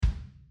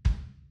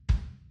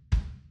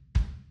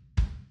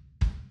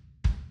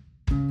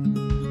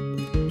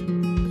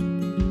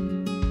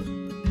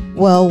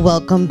Well,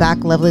 welcome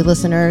back, lovely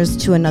listeners,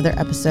 to another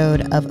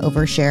episode of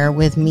Overshare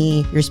with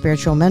me, your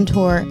spiritual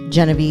mentor,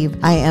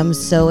 Genevieve. I am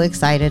so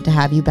excited to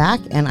have you back,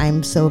 and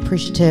I'm so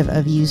appreciative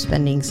of you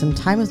spending some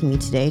time with me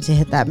today to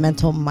hit that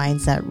mental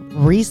mindset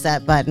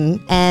reset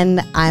button.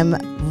 And I'm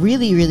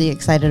really, really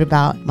excited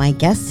about my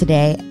guest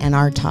today and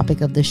our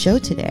topic of the show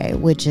today,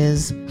 which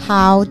is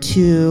how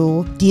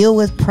to deal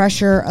with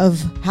pressure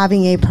of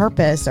having a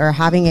purpose or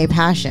having a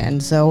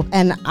passion.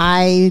 And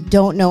I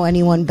don't know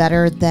anyone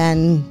better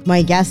than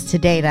my guest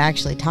today to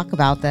actually talk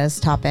about this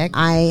topic.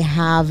 I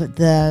have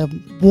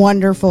the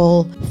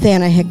wonderful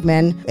Thana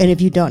Hickman, and if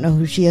you don't know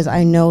who she is,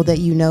 I know that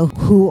you know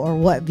who or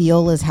what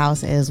Viola's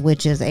House is,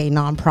 which is a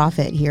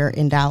nonprofit here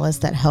in Dallas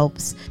that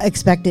helps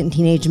expectant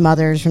teenage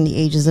mothers from the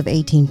ages of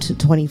 18 to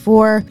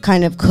 24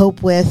 kind of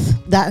cope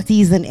with that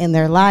season in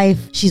their life.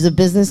 She's a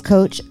business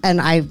coach, and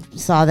I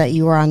saw that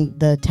you were on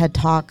the TED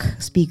Talk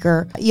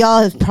speaker.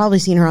 Y'all have probably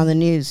seen her on the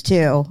news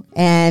too.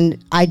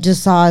 And I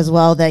just saw as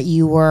well that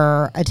you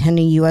were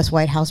attending U.S.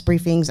 White House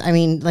briefings. I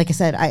mean, like I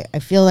said, I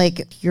feel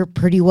like you're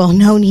pretty well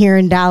known here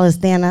in Dallas,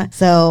 Thana.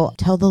 So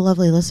tell the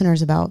lovely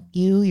listeners about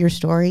you, your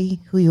story,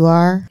 who you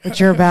are, what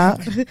you're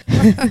about.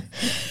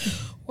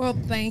 Well,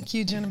 thank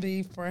you,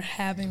 Genevieve, for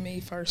having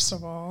me, first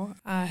of all.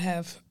 I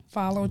have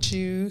followed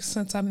you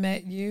since I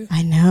met you.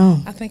 I know.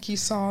 I think you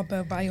saw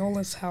the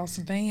Viola's House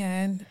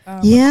van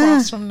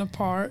across from the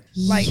park.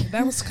 Like,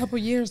 that was a couple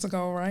years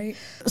ago, right?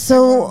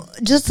 So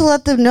just to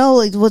let them know,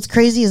 like, what's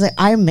crazy is like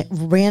I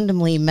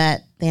randomly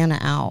met Thana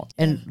out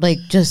and like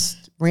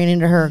just ran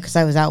into her because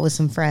I was out with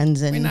some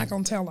friends. And we're not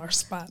going to tell our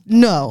spot.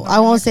 No, I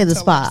won't say the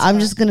spot. I'm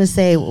just going to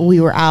say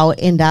we were out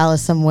in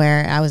Dallas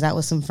somewhere. I was out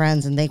with some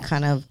friends and they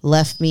kind of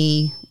left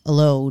me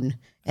alone.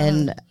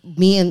 And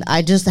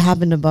I just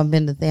happened to bump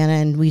into Thana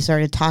and we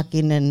started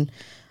talking, and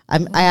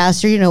I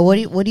asked her,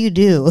 what do you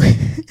do?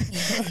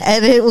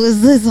 And it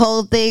was this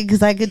whole thing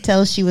because I could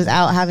tell she was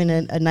out having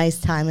a nice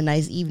time, a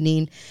nice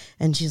evening.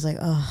 And she's like,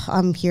 oh,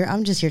 I'm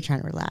just here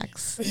trying to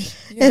relax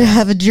and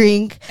have a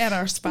drink. At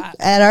our spot.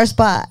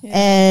 Yeah.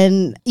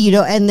 And,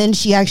 and then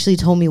she actually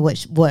told me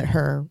what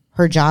her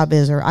job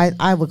is, or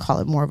I would call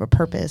it more of a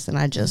purpose. And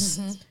I just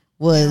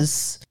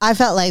I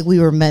felt like we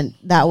were meant,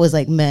 that was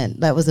a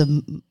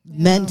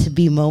meant to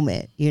be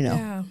moment,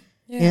 Yeah.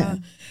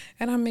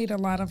 And I meet a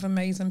lot of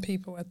amazing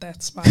people at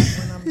that spot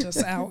when I'm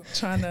just out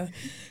trying to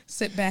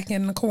sit back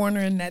in the corner,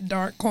 in that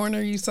dark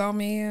corner you saw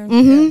me in.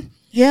 Mm-hmm.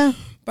 Yeah.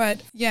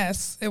 But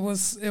yes, it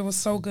was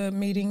so good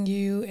meeting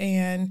you.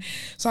 And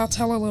so I'll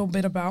tell a little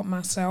bit about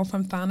myself.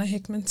 I'm Thana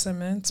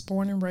Hickman-Simmons,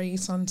 born and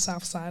raised on the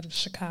south side of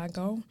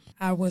Chicago.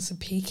 I was a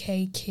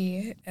PK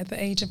kid. At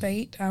the age of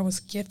 8, I was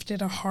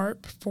gifted a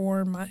harp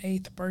for my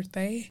 8th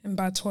birthday. And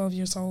by 12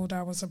 years old,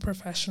 I was a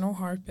professional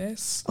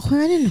harpist. Oh,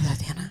 I didn't know that,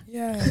 Thana.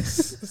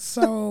 Yes.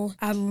 So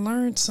I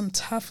learned some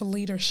tough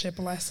leadership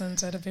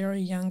lessons at a very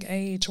young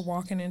age,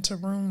 walking into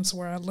rooms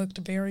where I looked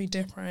very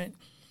different.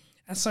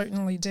 I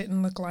certainly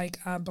didn't look like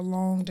I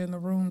belonged in the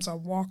rooms I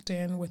walked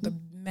in with a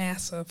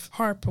massive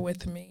harp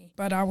with me.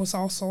 But I was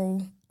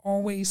also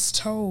always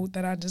told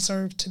that I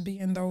deserved to be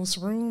in those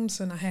rooms,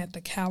 and I had the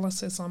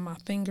calluses on my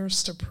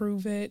fingers to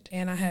prove it,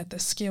 and I had the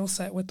skill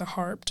set with the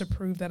harp to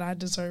prove that I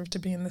deserved to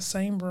be in the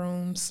same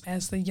rooms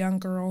as the young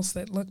girls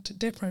that looked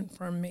different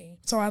from me.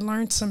 So I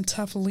learned some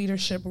tough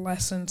leadership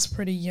lessons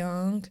pretty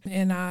young,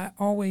 and I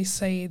always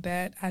say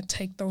that I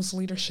take those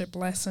leadership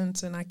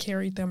lessons and I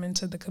carried them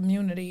into the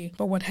community.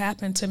 But what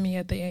happened to me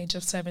at the age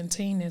of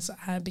 17 is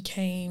I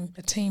became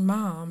a teen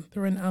mom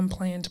through an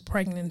unplanned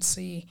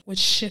pregnancy, which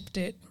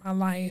shifted my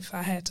life.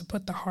 I had to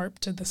put the harp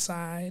to the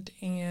side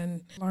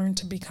and learn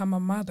to become a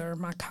mother.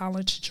 My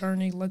college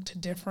journey looked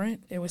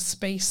different. It was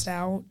spaced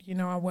out.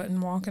 I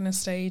wasn't walking a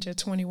stage at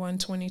 21,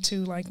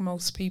 22 like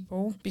most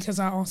people, because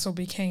I also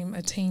became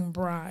a teen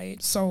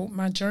bride. So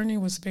my journey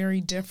was very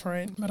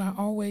different, but I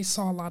always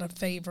saw a lot of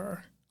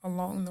favor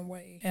along the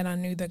way, and I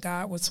knew that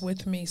God was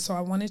with me. So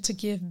I wanted to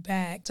give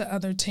back to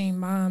other teen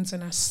moms,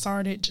 and I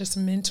started just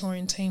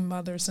mentoring teen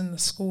mothers in the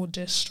school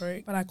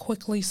district. But I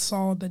quickly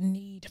saw the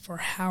need for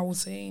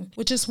housing,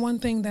 which is one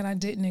thing that I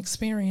didn't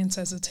experience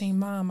as a teen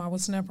mom. I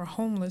was never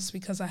homeless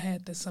because I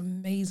had this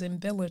amazing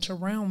village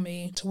around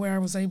me to where I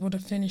was able to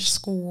finish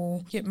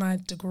school, get my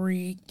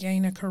degree,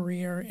 gain a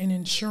career in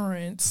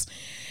insurance.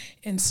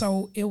 And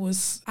so it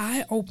was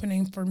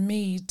eye-opening for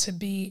me to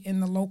be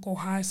in the local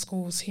high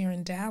schools here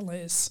in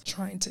Dallas,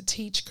 trying to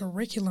teach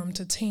curriculum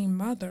to teen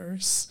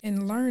mothers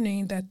and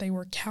learning that they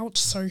were couch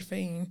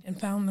surfing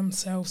and found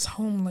themselves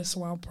homeless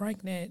while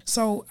pregnant.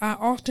 So I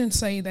often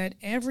say that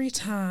every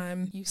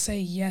time you say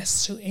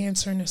yes to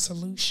answering a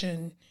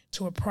solution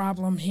to a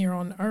problem here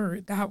on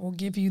earth, God will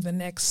give you the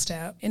next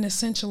step. And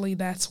essentially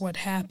that's what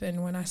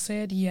happened. When I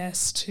said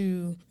yes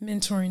to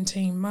mentoring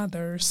teen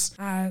mothers,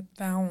 I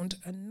found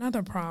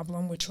another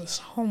problem, which was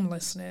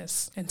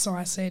homelessness. And so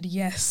I said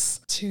yes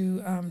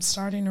to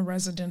starting a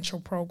residential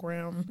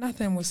program.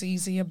 Nothing was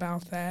easy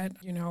about that.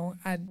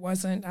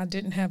 I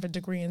didn't have a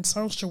degree in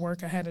social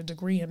work. I had a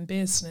degree in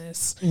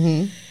business.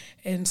 Mm-hmm.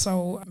 And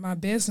so my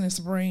business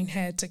brain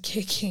had to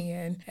kick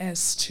in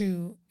as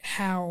to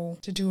how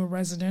to do a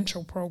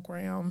residential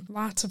program.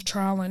 Lots of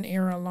trial and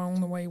error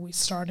along the way. We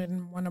started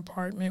in one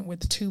apartment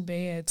with 2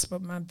 beds,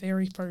 but my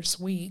very first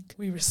week,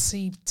 we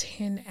received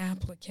 10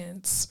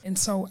 applicants. And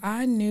so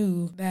I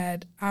knew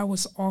that I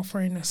was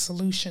offering a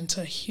solution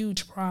to a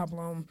huge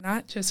problem,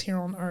 not just here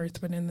on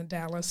earth, but in the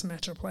Dallas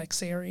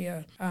Metroplex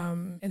area.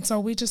 And so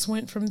we just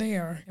went from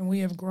there, and we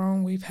have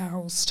grown. We've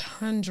housed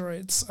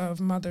hundreds of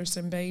mothers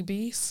and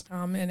babies.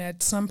 And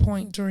at some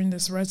point during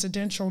this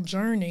residential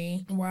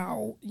journey,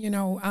 while,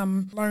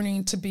 I'm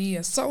learning to be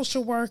a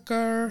social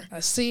worker, a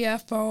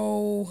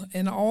CFO,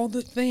 and all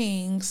the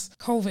things,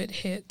 COVID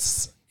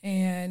hits.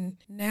 And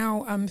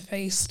now I'm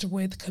faced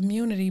with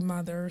community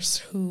mothers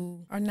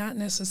who are not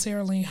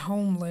necessarily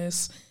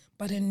homeless,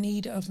 but in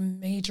need of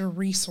major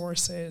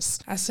resources.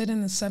 I sit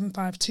in the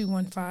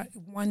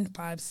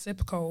 75215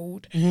 zip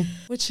code,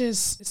 which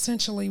is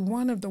essentially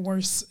one of the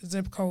worst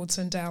zip codes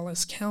in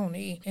Dallas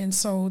County. And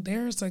so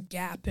there's a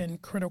gap in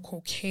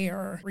critical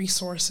care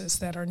resources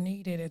that are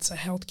needed. It's a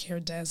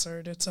healthcare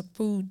desert. It's a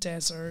food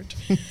desert.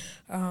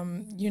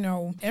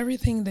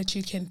 Everything that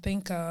you can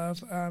think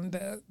of.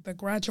 The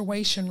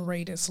graduation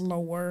rate is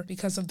lower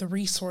because of the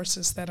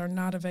resources that are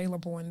not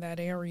available in that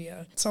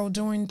area. So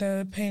during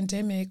the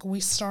pandemic,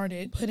 we started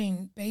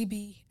putting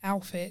baby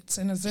outfits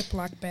in a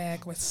Ziploc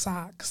bag with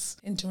socks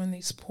and doing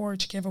these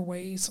porch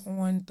giveaways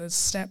on the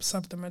steps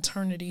of the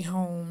maternity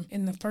home.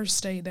 In the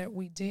first day that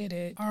we did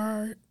it,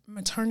 our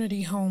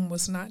maternity home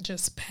was not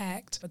just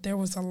packed, but there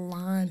was a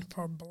line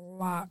for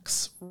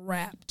blocks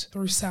wrapped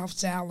through South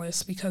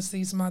Dallas because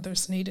these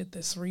mothers needed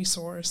this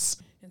resource.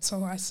 And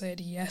so I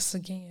said yes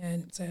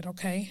again, said,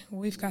 okay,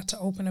 we've got to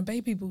open a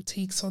baby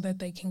boutique so that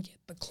they can get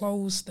the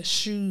clothes, the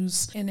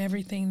shoes, and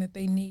everything that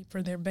they need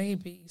for their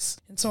babies.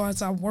 And so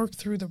as I worked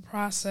through the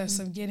process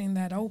of getting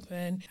that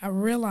open, I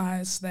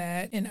realized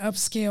that an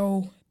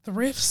upscale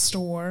thrift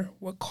store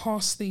would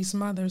cost these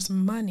mothers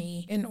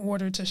money in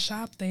order to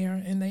shop there,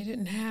 and they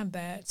didn't have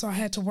that. So I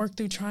had to work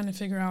through trying to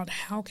figure out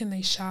how can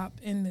they shop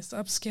in this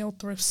upscale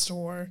thrift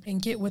store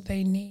and get what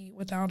they need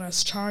without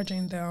us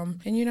charging them.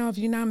 And if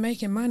you're not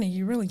making money,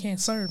 you really can't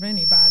serve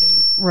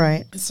anybody.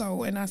 Right.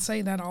 So, and I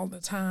say that all the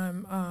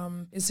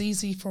time, it's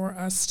easy for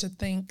us to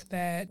think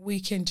that we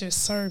can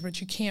just serve,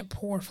 but you can't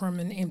pour from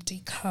an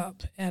empty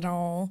cup at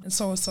all. And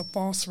so it's a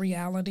false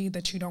reality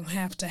that you don't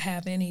have to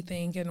have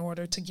anything in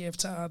order to give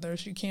to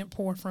others. You can't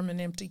pour from an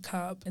empty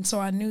cup. And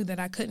so I knew that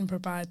I couldn't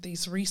provide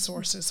these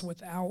resources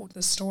without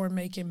the store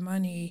making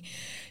money.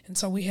 And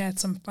so we had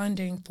some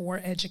funding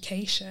for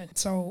education.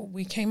 So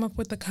we came up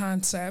with the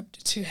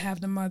concept to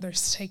have the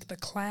mothers take the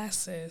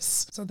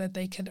classes so that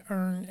they could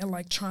earn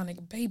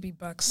electronic baby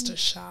bucks to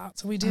shop.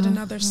 So we did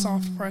another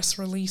soft press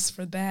release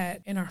for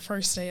that. In our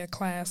first day of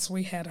class,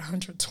 we had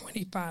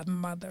 125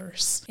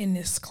 mothers in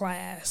this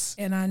class.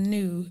 And I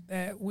knew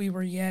that we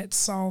were yet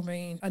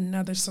solving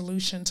another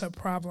solution to a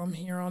problem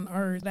here on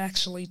earth,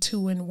 actually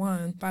 2 in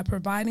 1, by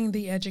providing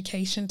the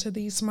education to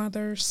these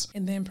mothers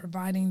and then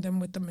providing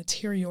them with the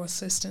material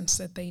assistance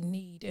that they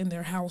need in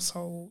their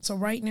household. So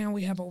right now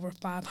we have over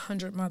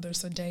 500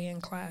 mothers a day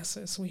in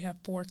classes. We have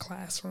 4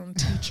 classroom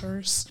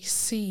teachers. You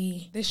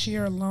see, this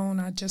year alone,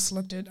 I just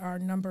looked at our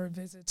number of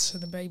visits to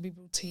the baby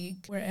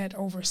boutique. We're at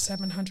over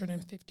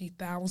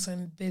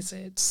 750,000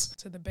 visits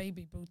to the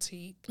baby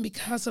boutique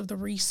because of the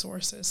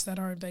resources that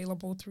are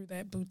available through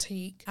that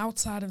boutique.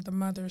 Outside of the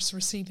mothers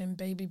receiving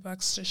baby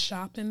bucks to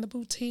shop in the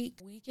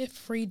boutique, we get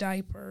free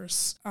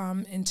diapers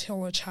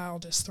until a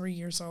child is 3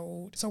 years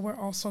old. So we're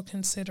also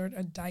considered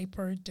a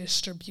diaper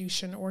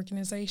distribution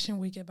organization.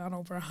 We give out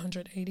over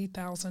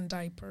 180,000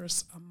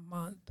 diapers a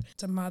month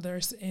to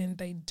mothers, and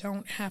they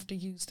don't have to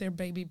use their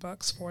baby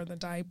bucks for the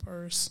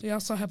diapers. We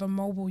also have a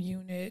mobile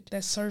unit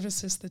that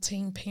services the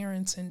teen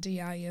parents in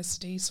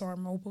DISD, so our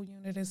mobile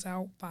unit is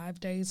out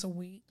 5 days a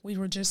week. We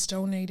were just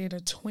donated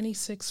a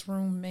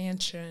 26-room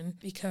mansion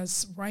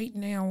because right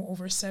now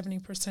over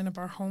 70% of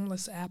our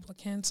homeless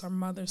applicants are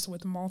mothers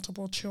with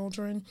multiple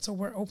children. So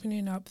we're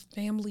opening up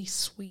family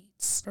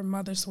suites for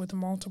mothers with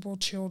multiple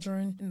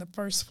children. And the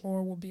first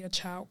floor will be a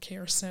child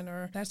care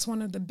center. That's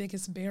one of the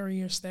biggest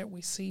barriers that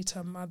we see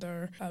to a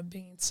mother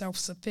being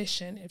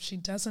self-sufficient. If she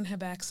doesn't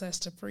have access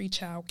to free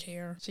child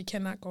care, she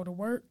cannot go to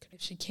work.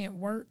 If she can't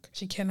work,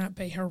 she cannot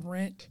pay her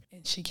rent,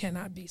 and she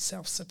cannot be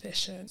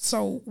self-sufficient.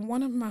 So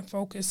one of my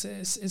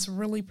focuses is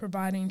really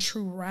providing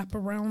true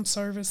wraparound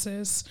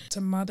services to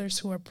mothers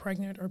who are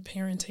pregnant or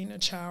parenting a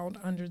child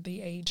under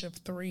the age of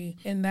 3.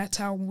 And that's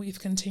how we've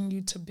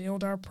continued to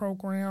build our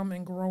program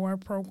and grow our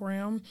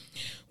program.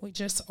 We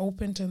just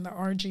opened in the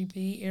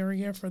RGV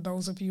area. For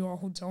those of you all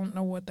who don't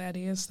know what that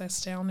is,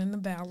 that's down in the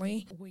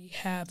valley. We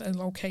have a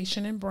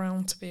location in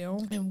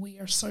Brownsville, and we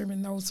are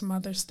serving those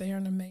mothers there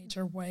in a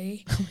major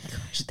way. Oh my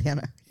gosh,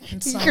 Thana,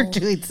 So, you're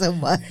doing so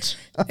much.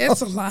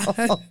 It's a lot.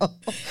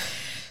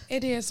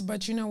 It is,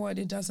 but you know what?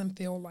 It doesn't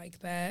feel like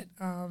that.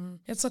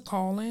 It's a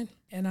calling,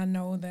 and I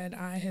know that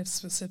I have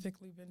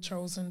specifically been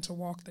chosen to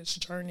walk this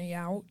journey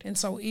out. And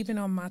so even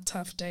on my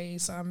tough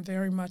days, I'm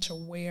very much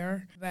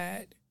aware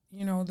that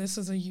this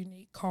is a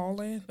unique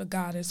calling, but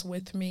God is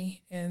with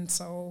me. And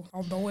so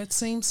although it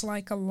seems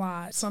like a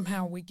lot,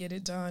 somehow we get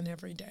it done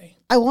every day.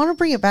 I want to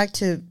bring it back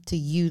to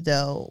you,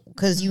 though,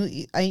 because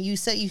you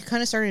said you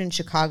kind of started in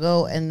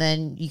Chicago and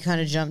then you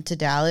kind of jumped to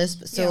Dallas.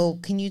 So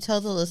can you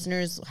tell the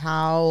listeners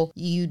how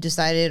you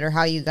decided or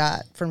how you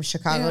got from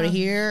Chicago to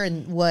here,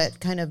 and what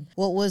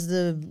was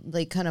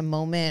the kind of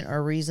moment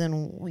or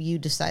reason you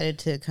decided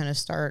to kind of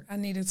start? I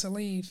needed to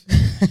leave.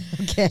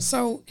 Okay.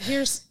 So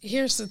here's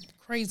the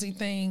crazy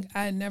thing.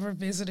 I had never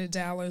visited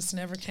Dallas,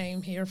 never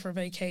came here for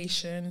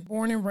vacation.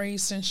 Born and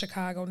raised in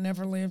Chicago,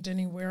 never lived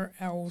anywhere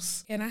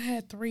else. And I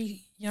had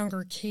 3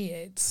 younger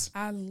kids.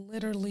 I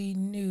literally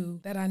knew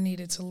that I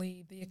needed to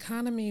leave. The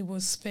economy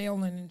was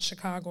failing in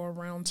Chicago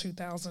around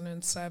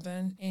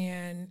 2007,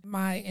 and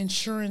my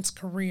insurance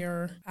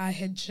career, I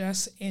had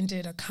just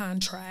ended a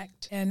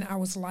contract, and I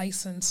was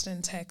licensed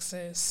in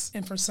Texas.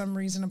 And for some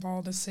reason, of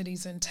all the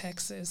cities in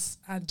Texas,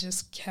 I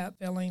just kept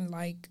feeling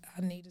like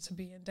I needed to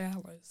be in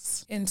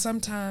Dallas. And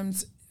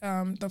sometimes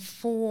the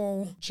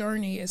full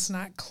journey is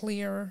not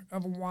clear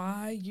of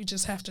why. You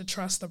just have to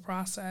trust the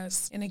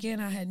process. And again,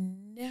 I had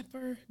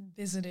never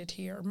visited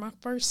here. My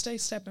first day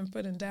stepping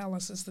foot in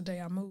Dallas is the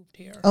day I moved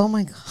here. Oh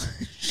my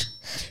gosh.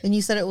 And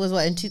you said it was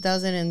in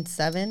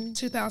 2007?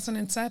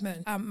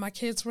 2007. My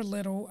kids were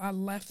little. I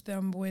left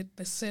them with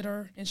the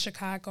sitter in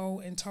Chicago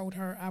and told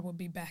her I would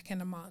be back in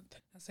a month.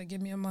 I said,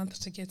 give me a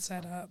month to get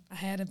set up. I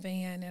had a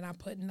van, and I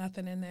put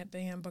nothing in that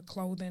van but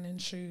clothing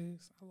and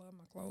shoes. I love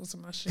my clothes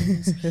and my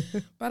shoes.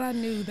 But I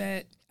knew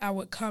that I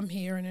would come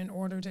here, and in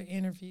order to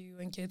interview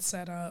and get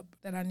set up,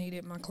 that I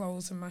needed my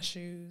clothes and my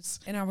shoes.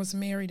 And I was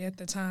married at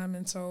the time,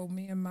 and so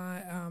me and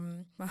my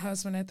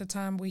husband at the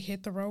time, we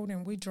hit the road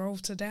and we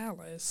drove to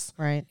Dallas.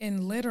 Right.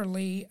 And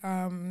literally,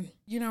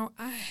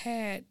 I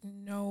had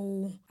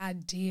no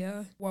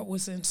idea what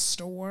was in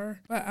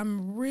store, but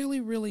I'm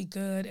really, really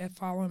good at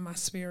following my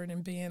spirit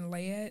and being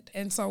led.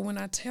 And so when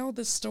I tell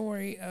the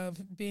story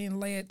of being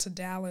led to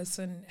Dallas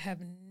and have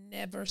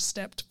never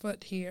stepped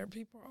foot here,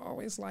 people are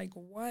always like,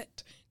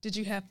 what? Did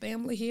you have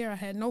family here? I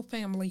had no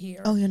family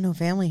here. Oh, you had no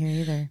family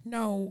here either.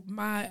 No,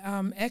 my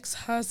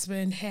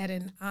ex-husband had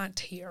an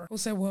aunt here who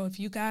said, well, if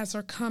you guys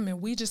are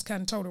coming, we just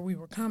kind of told her we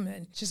were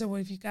coming. She said,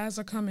 well, if you guys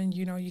are coming,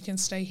 you can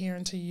stay here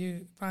until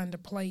you find a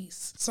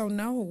place. So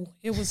no,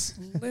 it was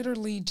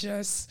literally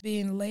just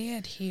being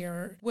led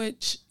here,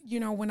 which,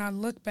 when I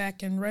look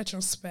back in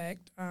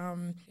retrospect,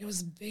 it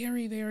was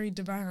very, very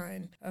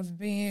divine of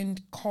being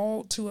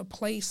called to a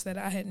place that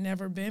I had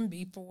never been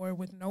before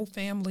with no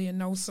family and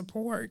no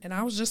support. And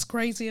I was just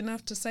crazy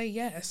enough to say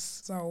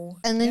yes. So,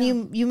 and then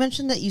you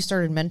mentioned that you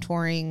started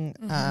mentoring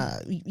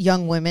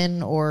young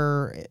women,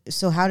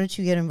 so how did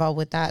you get involved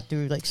with that?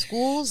 Through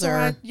schools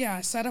I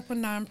set up a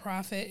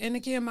nonprofit. And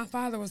again, my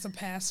father was a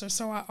pastor,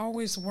 so I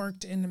always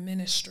worked in the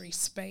ministry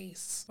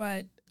space.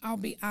 But I'll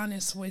be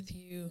honest with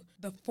you,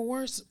 the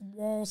 4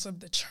 walls of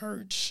the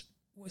church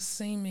was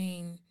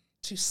seeming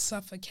to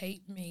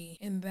suffocate me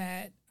in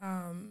that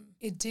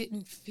it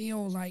didn't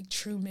feel like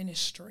true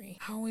ministry.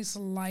 I always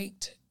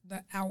liked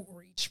the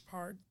outreach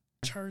part,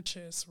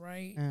 churches,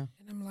 right? Yeah.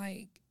 And I'm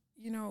like,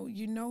 you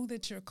know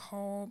that you're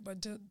called,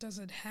 but does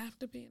it have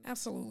to be?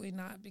 Absolutely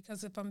not,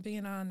 because if I'm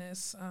being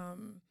honest,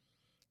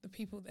 the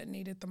people that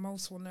need it the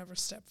most will never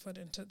step foot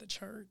into the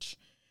church.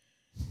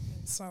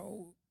 And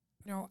so,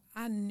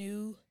 I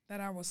knew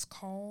that I was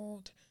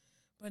called,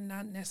 but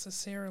not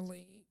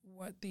necessarily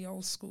what the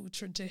old school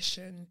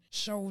tradition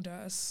showed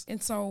us.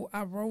 And so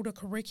I wrote a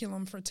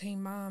curriculum for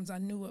teen moms. I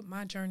knew what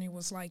my journey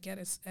was like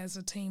as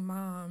a teen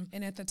mom.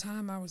 And at the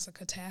time, I was a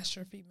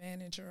catastrophe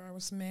manager. I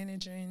was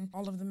managing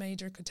all of the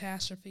major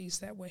catastrophes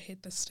that would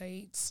hit the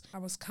states. I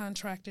was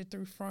contracted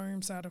through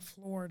firms out of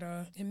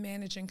Florida and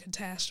managing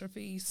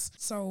catastrophes.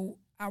 So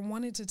I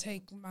wanted to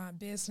take my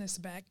business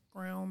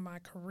background, my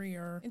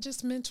career, and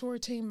just mentor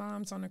teen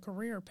moms on a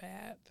career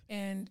path.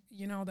 And,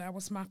 that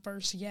was my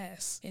first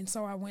yes. And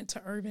so I went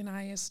to Urban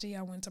ISD,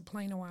 I went to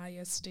Plano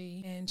ISD,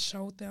 and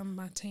showed them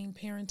my teen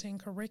parenting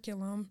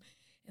curriculum,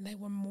 and they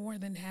were more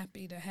than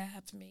happy to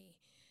have me,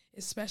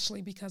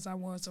 especially because I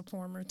was a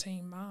former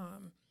teen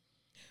mom.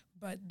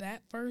 But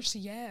that first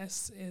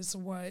yes is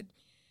what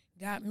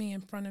got me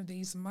in front of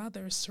these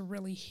mothers to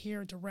really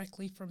hear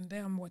directly from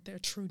them what their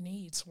true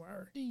needs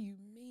were. What do you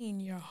mean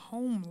you're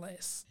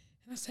homeless?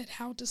 And I said,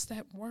 how does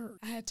that work?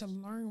 I had to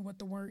learn what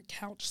the word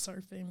couch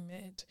surfing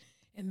meant,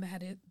 and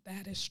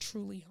that is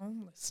truly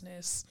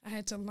homelessness. I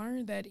had to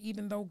learn that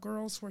even though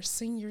girls were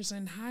seniors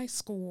in high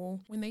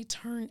school, when they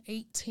turned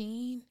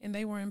 18 and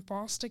they were in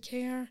foster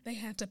care, they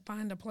had to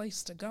find a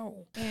place to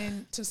go.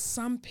 And to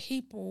some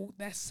people,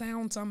 that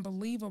sounds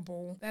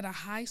unbelievable that a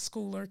high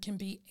schooler can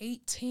be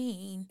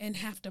 18 and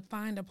have to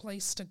find a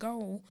place to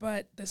go,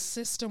 but the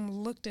system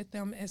looked at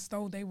them as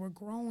though they were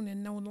grown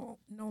and no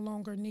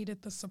longer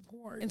needed the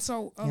support. And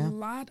so a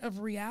lot of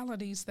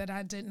realities that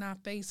I did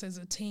not face as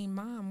a teen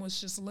mom was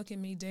just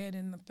looking me dead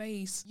in the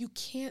face. You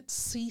can't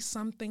see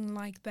something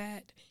like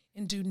that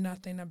and do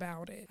nothing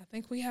about it. I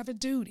think we have a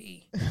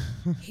duty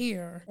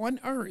here on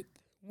earth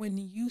when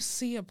you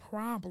see a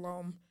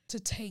problem to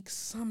take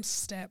some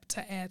step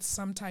to add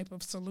some type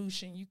of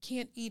solution. You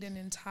can't eat an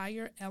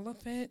entire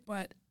elephant,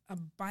 but a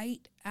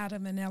bite out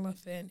of an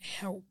elephant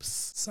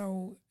helps.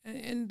 So,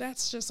 and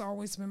that's just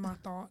always been my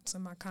thoughts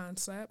and my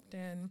concept.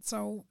 And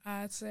so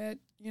I said,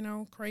 you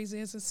know,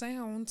 crazy as it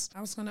sounds,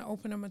 I was going to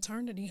open a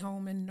maternity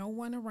home, and no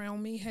one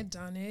around me had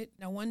done it.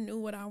 No one knew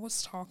what I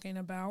was talking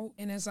about.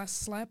 And as I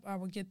slept, I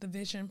would get the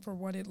vision for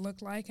what it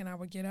looked like, and I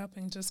would get up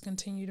and just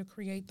continue to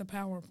create the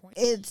PowerPoint.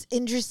 It's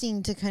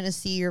interesting to kind of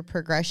see your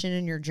progression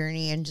in your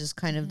journey, and just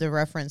kind of the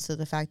reference to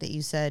the fact that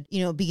you said,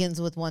 you know, it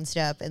begins with one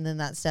step, and then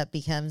that step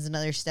becomes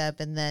another step,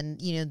 and then,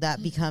 you know,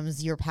 that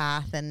becomes your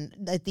path.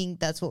 And I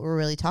think that's what we're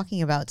really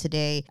talking about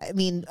today. I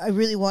mean, I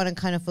really want to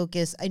kind of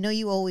focus. I know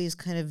you always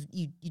kind of,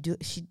 you do,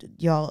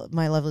 y'all,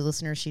 my lovely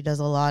listeners, she does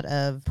a lot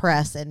of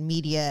press and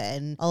media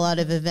and a lot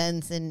of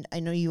events. And I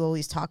know you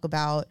always talk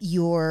about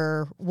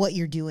what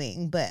you're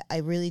doing, but I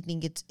really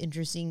think it's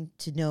interesting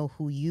to know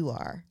who you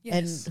are.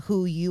 Yes. And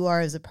who you are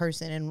as a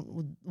person,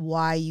 and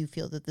why you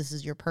feel that this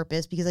is your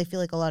purpose, because I feel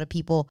like a lot of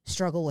people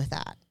struggle with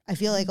that. I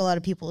feel like a lot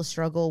of people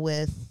struggle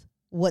with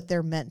what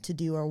they're meant to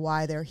do or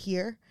why they're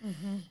here.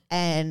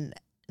 And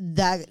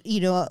that, you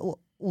know,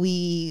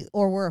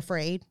 we're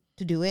afraid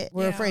to do it.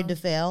 We're afraid to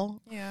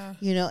fail. Yeah.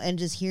 You know, and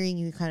just hearing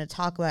you kind of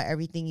talk about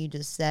everything you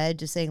just said,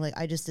 just saying like,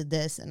 I just did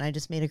this, and I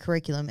just made a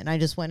curriculum, and I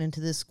just went into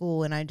this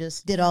school, and I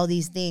just did all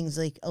these things.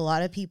 Like, a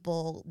lot of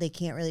people, they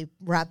can't really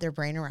wrap their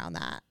brain around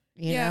that.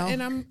 You know?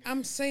 And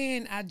I'm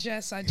saying I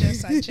just.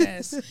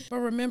 But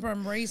remember,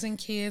 I'm raising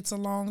kids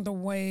along the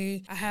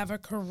way. I have a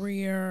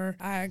career.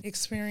 I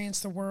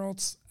experienced the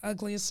world's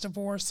ugliest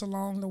divorce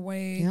along the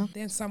way. Yeah.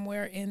 Then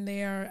somewhere in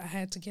there, I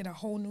had to get a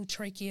whole new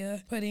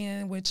trachea put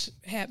in, which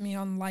had me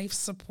on life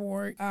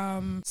support.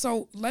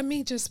 So let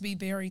me just be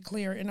very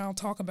clear, and I'll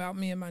talk about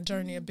me and my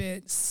journey a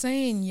bit.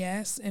 Saying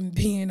yes and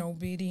being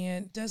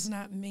obedient does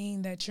not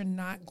mean that you're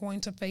not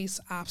going to face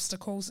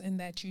obstacles and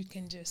that you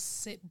can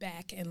just sit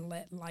back and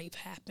let life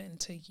happen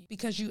to you,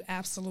 because you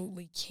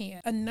absolutely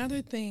can't.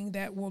 Another thing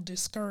that will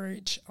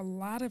discourage a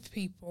lot of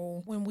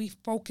people when we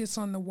focus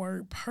on the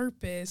word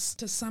purpose,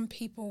 to some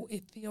people,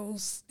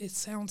 it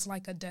sounds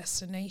like a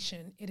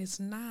destination. It is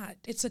not.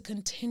 It's a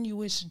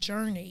continuous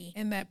journey,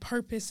 and that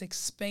purpose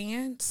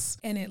expands,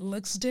 and it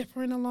looks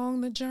different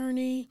along the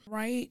journey,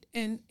 right?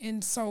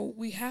 And so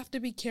we have to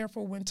be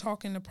careful when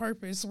talking to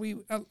purpose.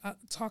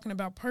 Talking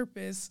about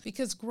purpose,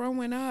 because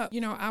growing up, you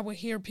know, I would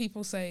hear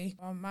people say,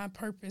 my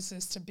purpose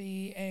is to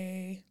be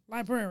a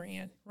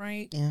librarian,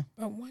 right? Yeah.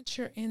 But once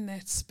you're in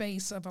that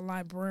space of a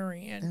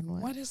librarian,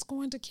 what is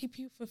going to keep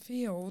you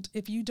fulfilled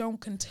if you don't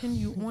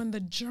continue on the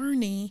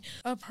journey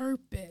of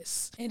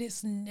purpose? It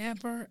is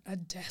never a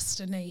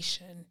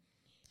destination.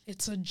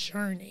 It's a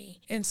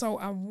journey. And so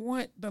I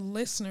want the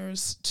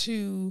listeners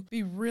to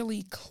be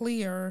really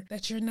clear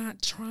that you're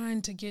not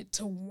trying to get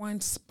to one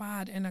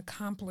spot and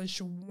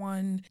accomplish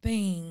one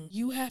thing.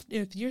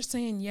 If you're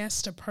saying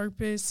yes to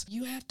purpose,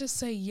 you have to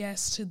say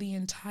yes to the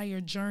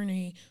entire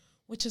journey,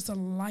 which is a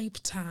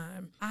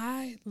lifetime.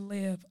 I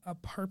live a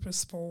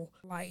purposeful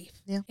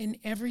life in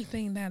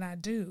everything that I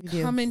do.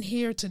 Coming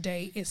here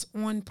today is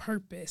on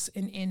purpose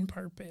and in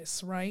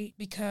purpose, right?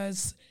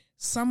 Because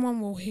someone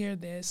will hear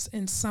this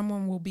and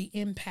someone will be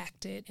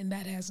impacted, and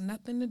that has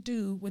nothing to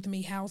do with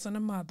me housing a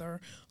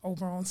mother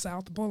over on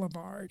South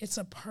Boulevard. It's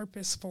a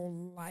purposeful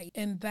life,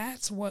 and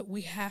that's what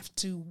we have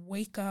to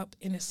wake up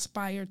and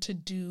aspire to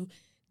do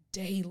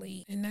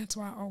daily. And that's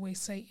why I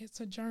always say it's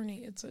a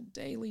journey. It's a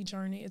daily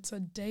journey. It's a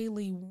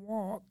daily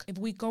walk. If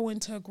we go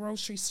into a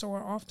grocery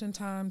store,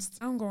 oftentimes,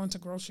 I don't go into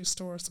grocery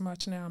stores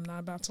much now. I'm not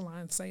about to lie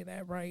and say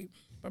that, right?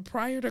 But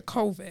prior to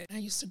COVID, I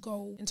used to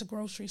go into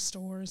grocery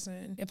stores,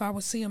 and if I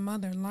would see a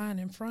mother in line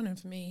in front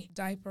of me,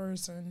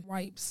 diapers and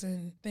wipes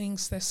and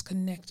things that's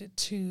connected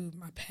to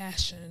my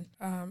passion,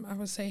 I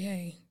would say,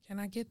 hey, can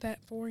I get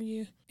that for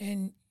you?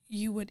 And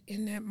you would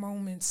in that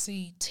moment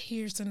see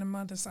tears in the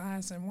mother's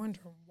eyes and wonder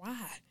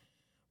why.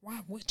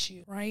 Why would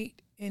you, right?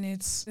 And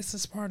this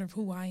is part of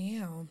who I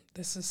am.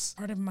 This is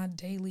part of my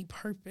daily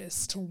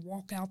purpose, to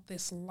walk out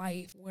this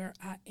life where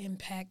I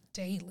impact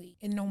daily.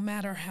 And no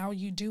matter how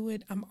you do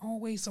it, I'm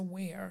always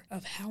aware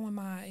of how am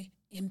I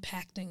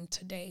impacting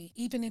today,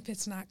 even if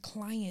it's not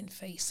client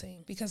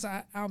facing, because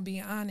I'll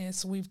be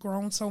honest, we've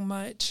grown so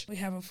much. We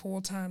have a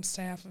full-time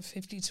staff of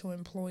 52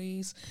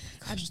 employees.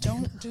 I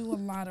don't do a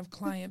lot of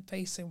client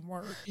facing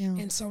work. Yeah.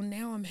 And so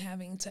now I'm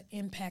having to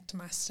impact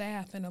my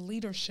staff in a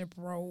leadership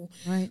role,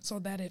 right, so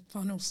that it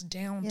funnels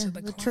down to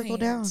the clients, trickle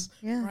down.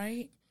 Yeah.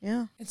 Right?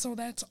 Yeah. And so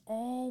that's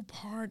all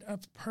part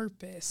of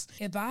purpose.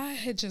 If I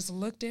had just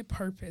looked at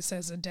purpose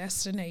as a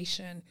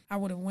destination, I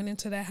would have went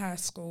into that high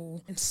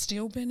school and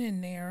still been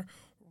in there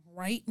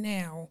right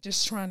now,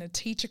 just trying to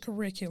teach a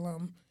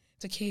curriculum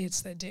to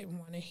kids that didn't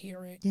want to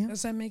hear it. Yeah.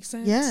 Does that make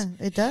sense? Yeah,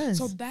 it does.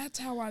 So that's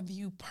how I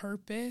view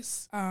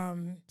purpose.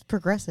 It's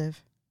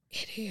progressive.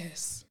 It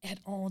is at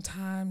all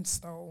times,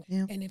 though.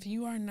 Yeah. And if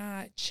you are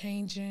not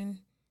changing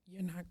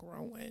you're not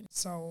growing.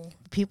 So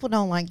people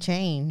don't like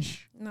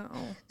change. No.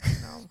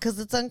 Because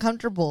it's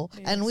uncomfortable.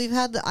 Yes. And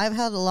I've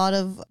had a lot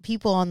of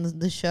people on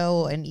the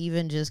show, and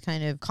even just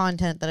kind of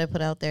content that I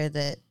put out there,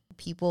 that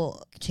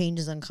change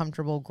is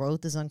uncomfortable,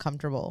 growth is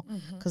uncomfortable,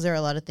 because there are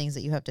a lot of things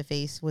that you have to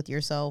face with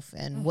yourself,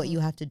 and what you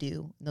have to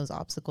do, those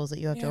obstacles that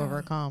you have to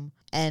overcome.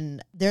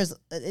 And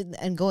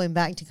and going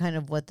back to kind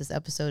of what this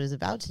episode is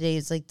about today,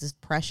 is like this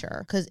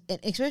pressure, because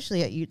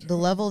especially at the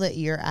level that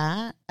you're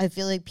at, I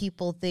feel like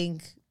people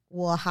think,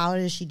 well, how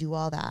does she do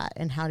all that,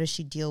 and how does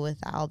she deal with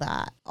all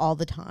that all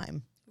the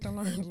time? To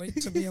learn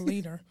to be a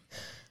leader.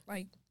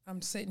 Like,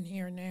 I'm sitting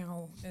here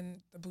now, and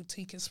the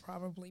boutique is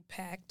probably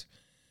packed.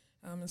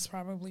 It's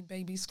probably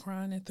babies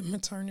crying at the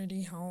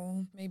maternity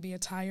home, maybe a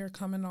tire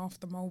coming off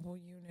the mobile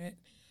unit.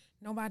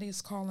 Nobody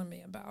is calling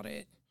me about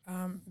it,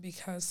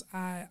 because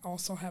I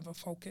also have a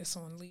focus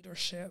on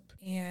leadership.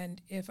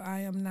 And if I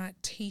am not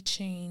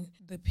teaching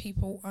the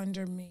people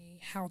under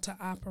me how to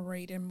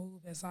operate and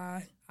move as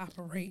I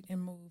operate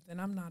and move, then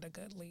I'm not a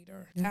good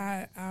leader.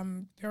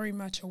 I'm very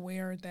much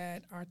aware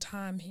that our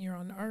time here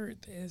on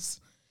earth is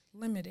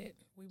limited.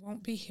 We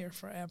won't be here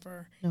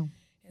forever. No.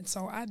 And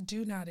so I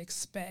do not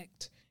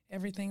expect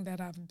everything that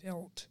I've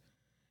built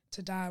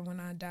to die when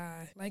I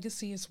die.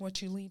 Legacy is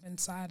what you leave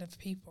inside of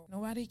people.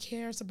 Nobody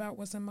cares about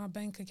what's in my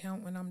bank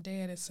account when I'm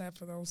dead, except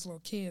for those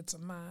little kids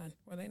of mine.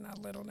 Well, they're not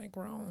little, they're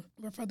grown.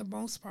 But for the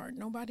most part,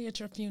 nobody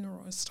at your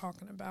funeral is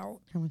talking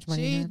about how much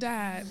money she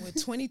died with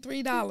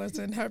 $23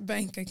 in her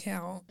bank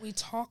account. We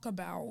talk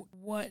about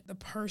what the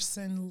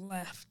person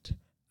left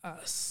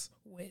us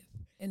with,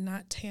 and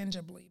not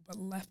tangibly, but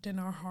left in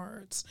our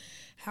hearts,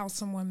 how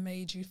someone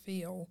made you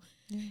feel.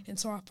 And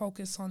so I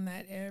focus on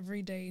that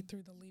every day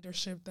through the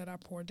leadership that I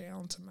pour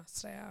down to my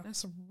staff.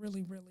 That's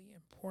really, really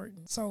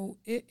important. So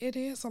it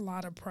is a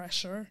lot of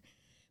pressure.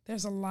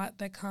 There's a lot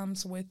that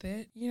comes with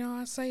it. You know,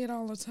 I say it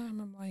all the time.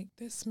 I'm like,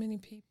 this many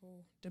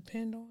people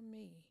depend on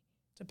me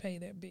to pay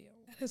their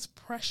bill. That is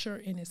pressure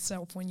in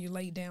itself when you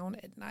lay down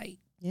at night.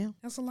 Yeah.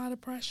 That's a lot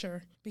of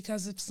pressure,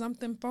 because if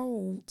something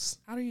folds,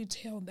 how do you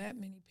tell that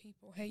many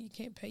people, hey, you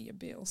can't pay your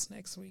bills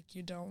next week?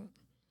 You don't.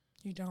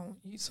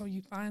 So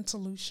you find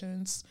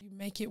solutions, you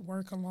make it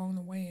work along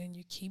the way, and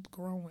you keep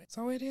growing.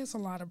 So it is a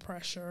lot of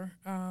pressure.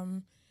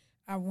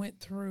 I went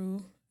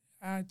through,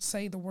 I'd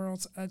say, the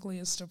world's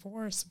ugliest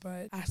divorce,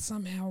 but I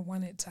somehow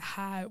wanted to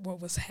hide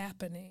what was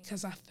happening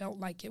because I felt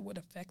like it would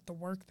affect the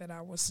work that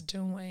I was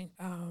doing.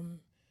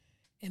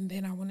 And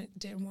then I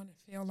didn't want to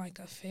feel like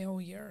a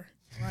failure,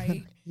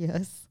 right?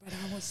 Yes. But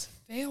I was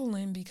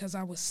failing because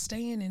I was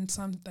staying in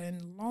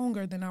something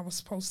longer than I was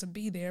supposed to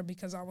be there,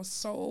 because I was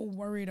so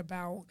worried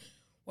about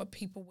what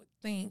people would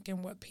think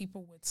and what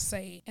people would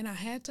say. And I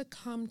had to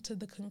come to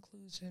the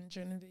conclusion,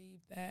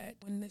 Genevieve, that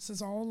when this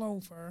is all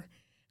over,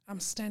 I'm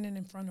standing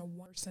in front of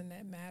one person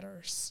that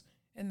matters,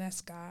 and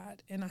that's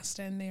God. And I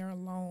stand there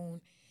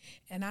alone.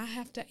 And I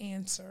have to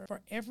answer for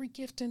every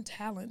gift and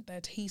talent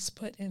that he's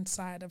put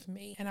inside of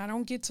me. And I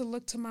don't get to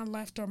look to my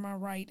left or my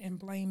right and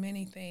blame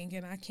anything.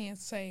 And I can't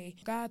say,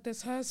 God,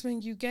 this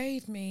husband you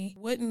gave me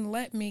wouldn't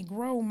let me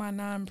grow my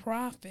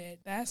nonprofit.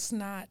 That's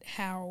not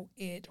how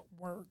it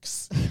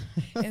works.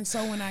 And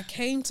so when I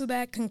came to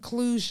that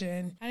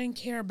conclusion, I didn't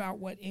care about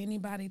what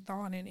anybody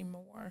thought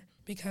anymore,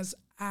 because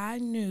I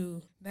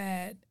knew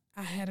that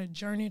I had a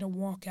journey to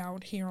walk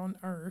out here on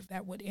earth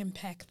that would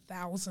impact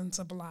thousands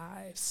of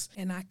lives.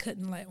 And I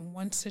couldn't let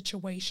one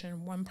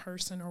situation, one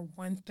person, or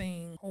one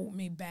thing hold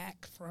me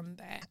back from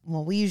that.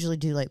 Well, we usually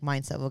do like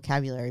mindset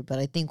vocabulary, but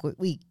I think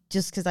we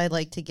just because I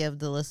like to give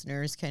the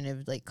listeners kind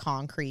of like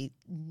concrete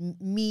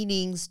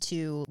meanings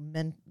to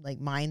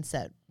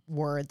mindset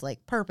words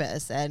like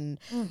purpose and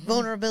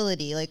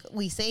vulnerability. Like,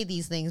 we say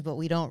these things, but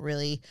we can't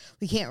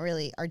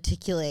really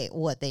articulate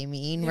what they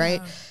mean,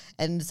 right?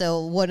 And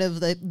so one of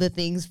the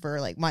things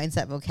for like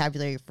mindset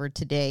vocabulary for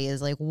today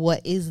is like,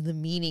 what is the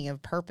meaning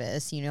of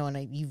purpose? You know,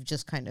 and you've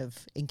just kind of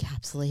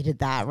encapsulated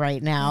that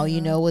right now,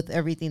 you know, with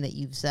everything that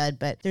you've said.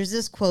 But there's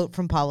this quote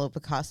from Pablo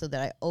Picasso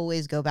that I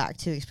always go back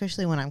to,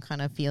 especially when I'm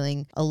kind of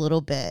feeling a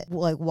little bit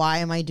like, why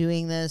am I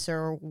doing this?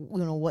 Or,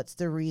 you know, what's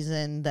the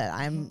reason that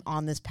I'm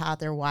on this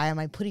path? Or why am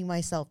I putting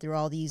myself through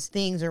all these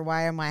things? Or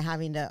why am I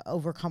having to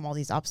overcome all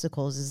these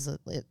obstacles?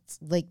 It's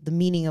like the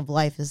meaning of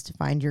life is to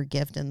find your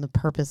gift, and the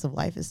purpose of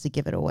life is to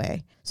give it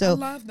away. So I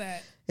love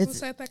that. Who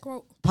said that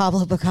quote?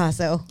 Pablo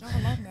Picasso. Oh,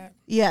 I love that.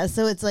 Yeah,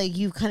 so it's like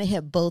you kind of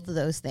hit both of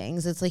those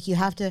things. It's like you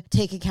have to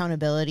take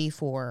accountability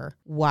for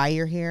why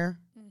you're here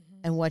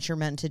and what you're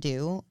meant to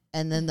do.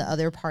 And then the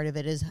other part of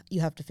it is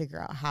you have to figure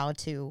out how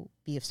to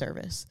be of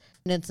service.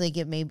 And it's like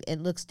it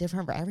looks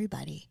different for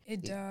everybody.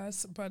 It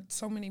does, but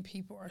so many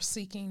people are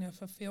seeking a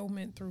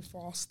fulfillment through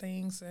false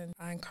things, and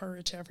I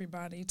encourage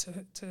everybody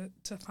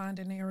to find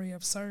an area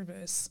of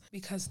service,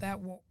 because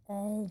that will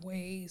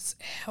always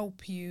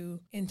help you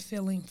in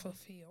feeling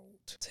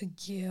fulfilled, to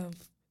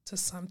give to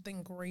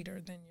something greater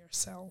than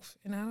yourself.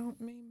 And I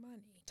don't mean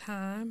money,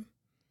 time,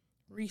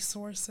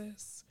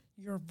 resources,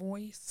 your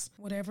voice,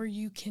 whatever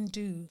you can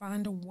do,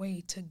 find a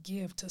way to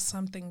give to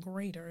something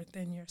greater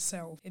than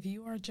yourself. If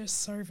you are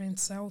just serving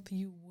self,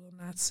 you will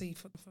not see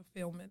for the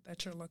fulfillment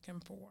that you're looking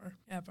for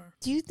ever.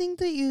 Do you think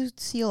that you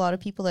see a lot of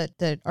people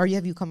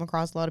have you come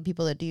across a lot of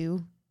people that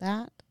do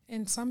that?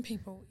 And some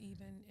people,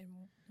 even in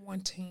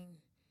wanting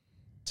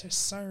to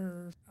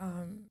serve,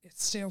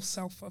 it's still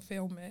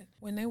self-fulfillment.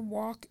 When they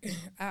walk,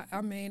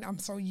 I'm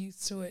so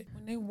used to it.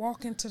 When they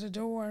walk into the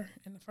door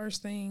and the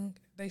first thing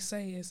they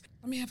say is,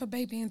 let me have a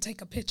baby and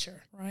take a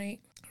picture, right?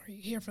 Are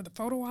you here for the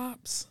photo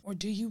ops? Or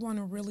do you want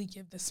to really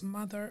give this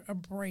mother a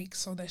break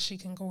so that she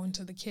can go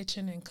into the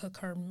kitchen and cook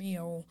her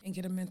meal and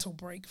get a mental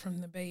break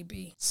from the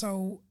baby?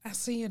 So I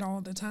see it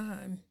all the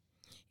time.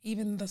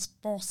 Even this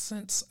false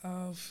sense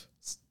of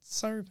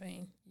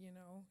serving,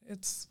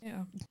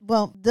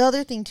 Well, the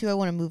other thing too I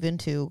want to move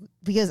into,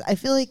 because I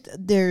feel like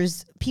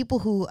there's people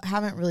who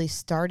haven't really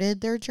started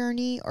their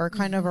journey or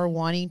kind of are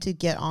wanting to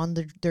get on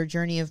their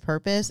journey of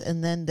purpose,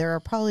 and then there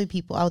are probably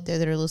people out there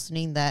that are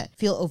listening that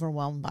feel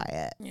overwhelmed by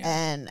it.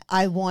 And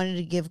I wanted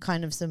to give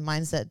kind of some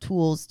mindset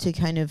tools to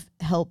kind of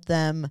help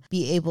them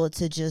be able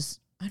to just,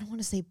 I don't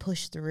want to say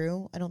push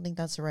through, I don't think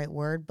that's the right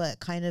word, but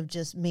kind of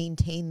just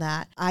maintain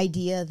that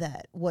idea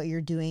that what you're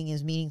doing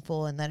is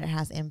meaningful and that it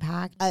has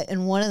impact.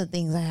 And one of the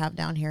things I have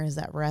down here is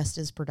that rest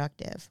is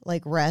productive.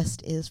 Like,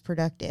 rest is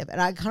productive.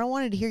 And I kind of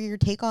wanted to hear your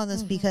take on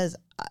this because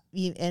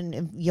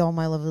and y'all,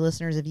 my lovely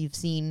listeners, if you've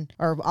seen,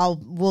 or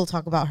we'll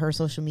talk about her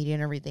social media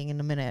and everything in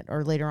a minute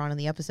or later on in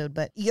the episode,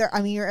 but you're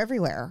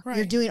everywhere. Right.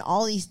 You're doing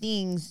all these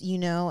things,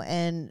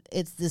 and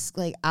it's this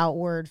like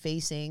outward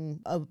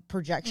facing a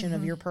projection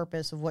of your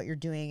purpose of what you're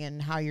doing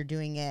and how you're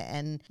doing it.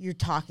 And you're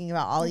talking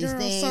about all these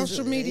things.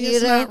 Social media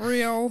is not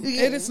real.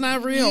 It is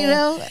not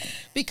real.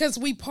 Because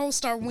we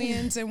post our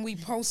wins and we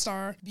post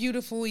our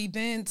beautiful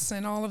events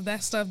and all of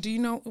that stuff. Do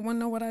you want to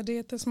know what I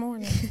did this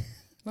morning?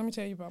 Let me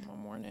tell you about my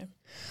morning.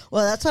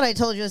 Well, that's what I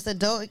told you. I said,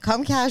 don't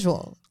come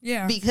casual.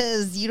 Yeah.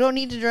 Because you don't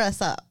need to dress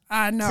up.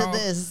 I know. To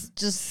this.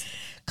 Just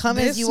come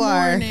as you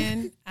are. This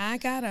morning, I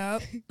got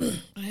up.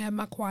 I had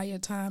my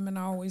quiet time, and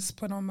I always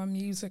put on my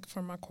music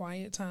for my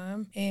quiet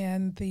time.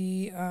 And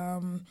the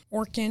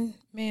Orkin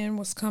man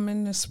was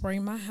coming to spray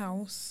my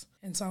house.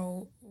 And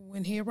so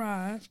when he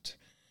arrived,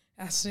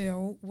 I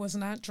still was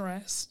not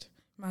dressed.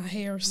 My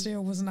hair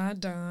still was not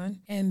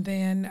done. And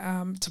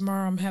then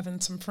tomorrow I'm having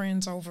some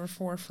friends over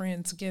for a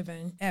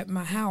Friendsgiving at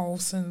my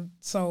house. And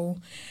so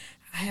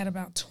I had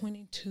about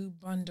 22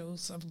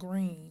 bundles of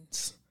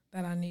greens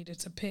that I needed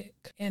to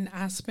pick. And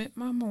I spent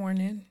my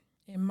morning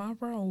in my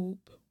robe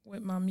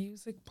with my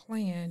music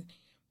playing,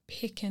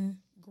 picking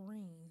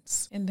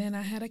greens. And then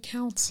I had a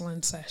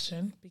counseling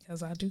session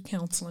because I do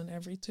counseling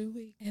every 2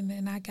 weeks. And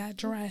then I got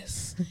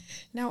dressed.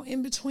 Now,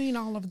 in between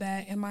all of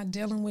that, am I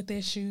dealing with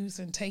issues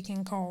and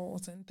taking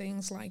calls and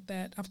things like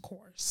that? Of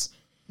course.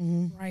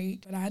 Right.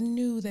 But I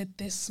knew that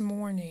this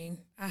morning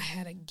I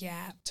had a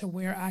gap to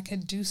where I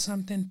could do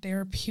something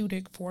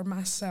therapeutic for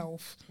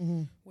myself,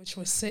 which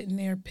was sitting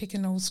there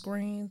picking those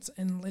greens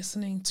and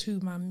listening to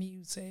my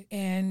music.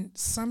 And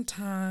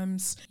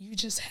sometimes you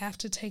just have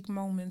to take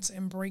moments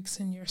and breaks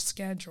in your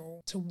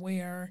schedule to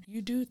where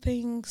you do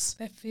things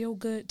that feel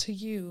good to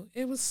you.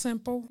 It was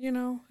simple,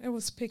 it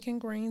was picking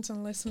greens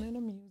and listening to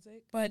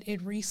music, but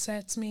it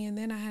resets me. And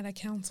then I had a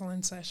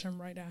counseling session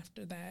right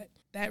after that.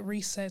 That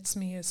resets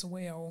me as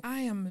well.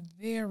 I am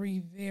very,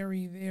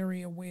 very,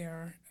 very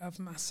aware of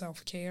my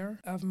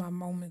self-care, of my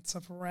moments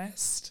of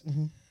rest,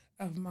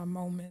 of my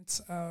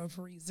moments of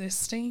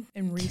resisting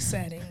and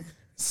resetting.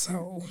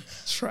 So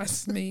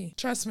trust me,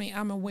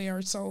 I'm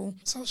aware. So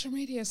social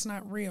media is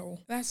not real.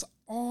 That's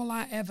all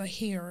I ever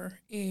hear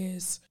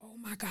is, oh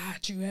my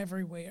God, you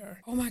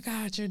everywhere. Oh my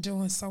God, you're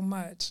doing so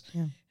much.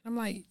 Yeah. I'm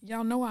like,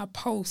 y'all know I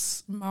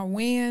post my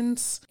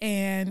wins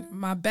and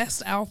my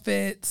best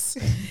outfits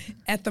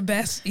at the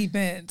best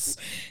events.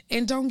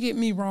 And don't get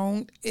me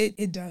wrong,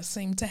 it does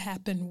seem to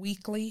happen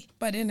weekly.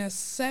 But in a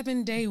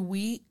 7-day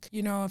week,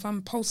 if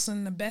I'm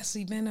posting the best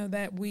event of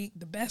that week,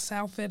 the best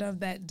outfit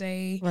of that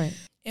day, right,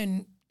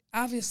 and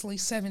obviously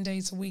 7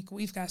 days a week,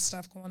 we've got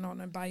stuff going on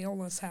in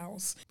Viola's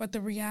house. But the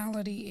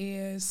reality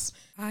is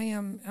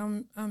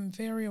I'm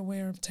very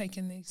aware of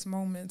taking these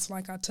moments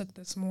like I took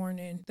this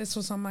morning. This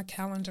was on my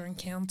calendar and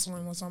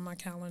counseling was on my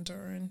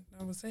calendar, and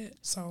that was it.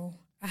 So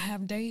I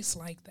have days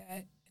like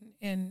that,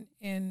 and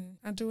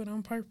I do it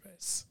on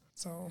purpose.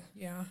 So,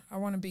 yeah, I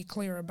want to be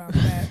clear about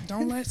that.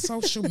 Don't let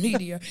social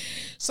media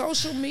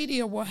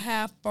will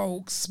have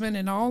folks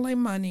spending all their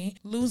money,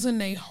 losing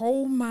their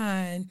whole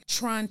mind,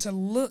 trying to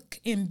look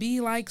and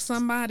be like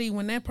somebody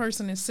when that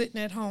person is sitting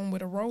at home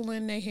with a roll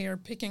in their hair,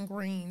 picking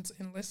greens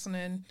and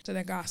listening to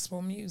their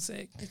gospel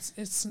music.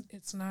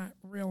 It's not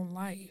real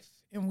life.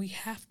 And we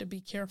have to be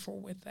careful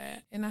with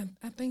that. And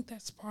I think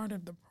that's part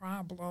of the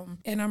problem.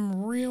 And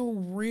I'm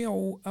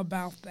real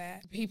about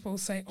that. People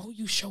say, oh,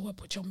 you show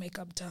up with your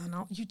makeup done.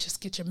 Oh, you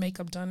just get your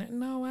makeup done. And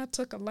no, I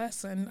took a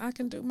lesson. I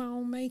can do my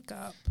own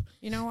makeup.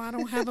 I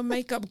don't have a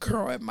makeup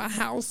girl at my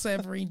house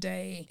every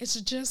day. It's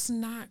just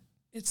not,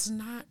 it's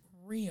not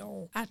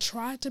real. I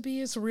try to be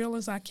as real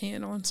as I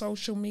can on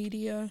social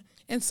media.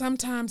 And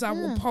sometimes I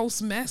will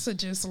post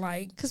messages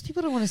like, because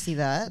people don't want to see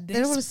that. They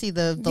don't want to see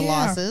the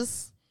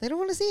losses. They don't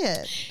want to see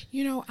it.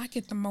 You know, I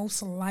get the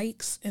most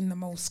likes and the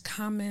most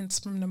comments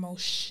from the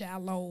most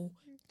shallow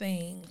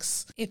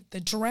things. If the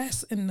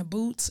dress and the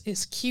boots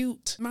is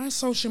cute, my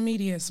social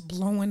media is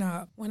blowing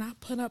up. When I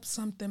put up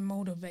something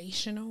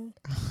motivational,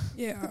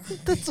 yeah.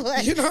 That's why.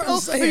 You know what I'm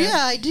saying?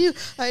 Yeah, I do.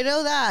 I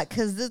know that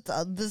because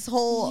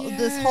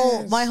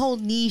my whole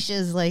niche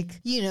is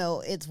like, you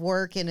know, it's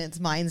work and it's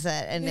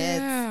mindset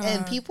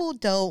and people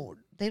don't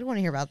want to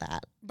hear about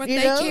that. But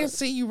they can't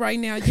see you right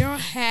now. Your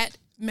hat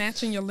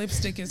matching your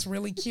lipstick is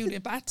really cute.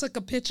 If I took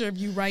a picture of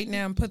you right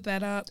now and put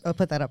that up. I'll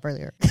put that up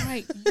earlier.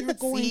 Right.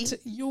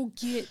 You'll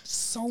get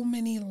so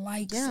many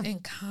likes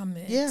and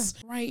comments. Yeah.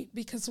 Right.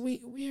 Because we're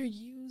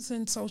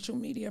using social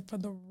media for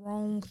the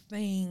wrong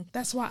thing.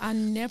 That's why I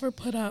never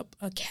put up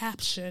a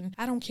caption.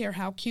 I don't care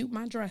how cute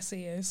my dress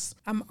is.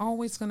 I'm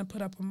always going to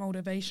put up a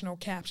motivational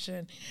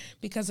caption,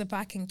 because if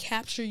I can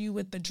capture you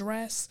with the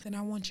dress, then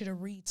I want you to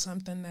read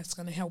something that's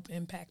going to help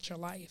impact your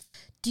life.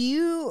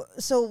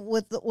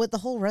 With the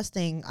whole rest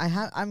thing,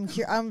 I'm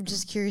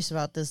just curious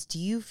about this. Do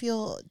you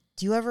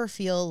ever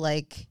feel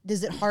like,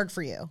 is it hard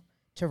for you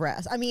to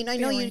rest? I mean, I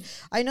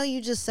know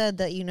you just said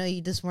that, you know,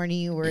 this morning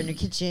you were in your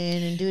kitchen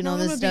and doing all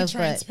this stuff, but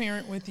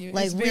transparent with you,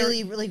 like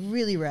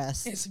really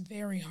rest. It's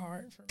very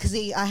hard for me, because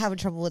I have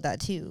trouble with that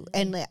too,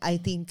 and I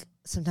think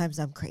sometimes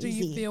I'm crazy.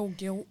 Do you feel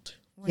guilt?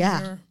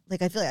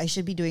 Like I feel like I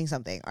should be doing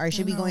something, or I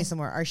should be going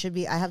somewhere, or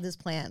I have this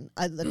plan.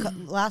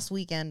 Last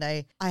weekend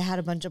I had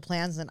a bunch of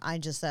plans, and I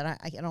just said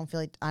I don't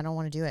feel like, I don't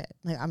want to do it.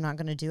 Like, I'm not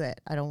going to do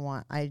it.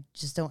 I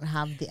just don't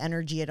have the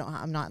energy.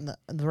 I'm not in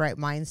the right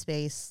mind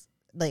space.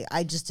 Like,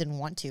 I just didn't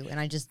want to, and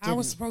I just didn't. I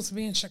was supposed to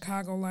be in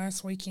Chicago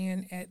last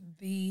weekend at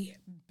the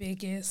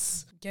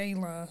biggest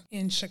gala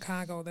in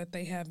Chicago that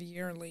they have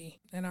yearly,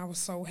 and I was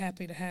so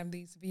happy to have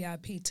these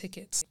VIP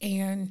tickets.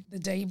 And the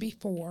day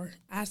before,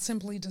 I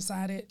simply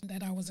decided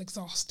that I was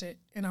exhausted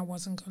and I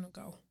wasn't going to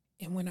go.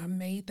 And when I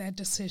made that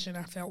decision,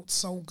 I felt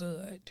so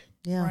good,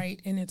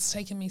 right? And it's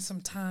taken me some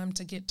time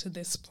to get to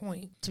this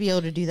point. To be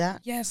able to do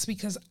that? Yes,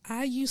 because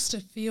I used to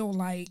feel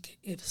like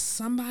if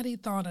somebody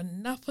thought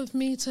enough of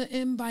me to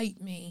invite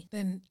me,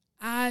 then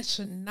I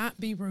should not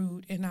be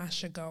rude and I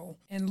should go.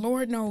 And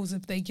Lord knows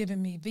if they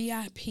given me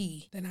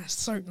VIP, then I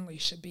certainly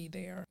should be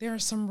there. There are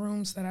some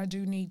rooms that I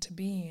do need to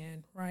be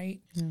in,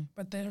 right? Yeah.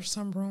 But there are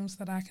some rooms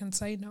that I can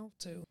say no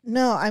to.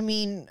 No, I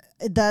mean,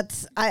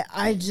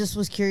 I just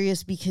was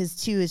curious because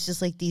too, it's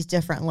just like these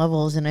different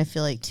levels. And I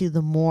feel like too,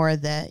 the more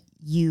that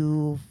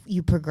you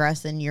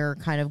progress and you're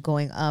kind of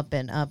going up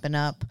and up and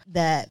up,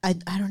 that I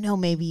don't know,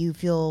 maybe you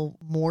feel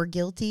more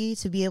guilty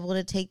to be able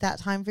to take that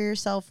time for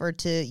yourself, or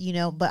to, you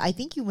know, but I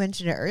think you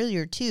mentioned it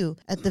earlier too,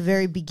 at the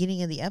very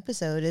beginning of the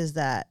episode, is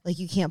that like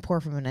you can't pour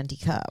from an empty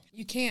cup.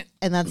 You can't.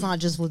 And that's not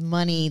just with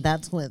money,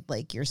 that's with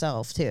like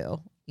yourself too,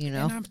 you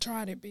know? And I've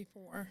tried it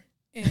before.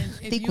 And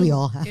I think we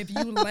all have. If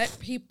you let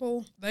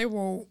people, they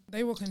will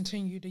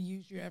continue to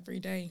use you every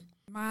day.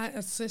 My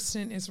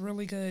assistant is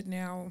really good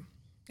now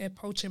at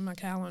poaching my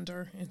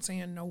calendar and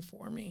saying no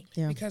for me,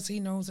 because he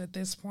knows at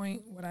this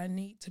point what I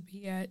need to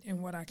be at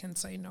and what I can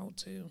say no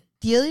to.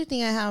 The other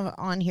thing I have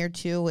on here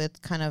too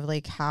with kind of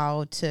like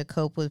how to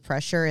cope with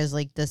pressure is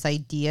like this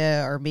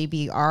idea, or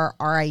maybe our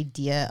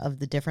idea of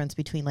the difference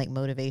between like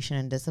motivation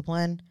and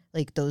discipline,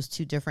 like those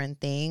two different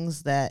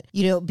things that,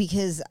 you know,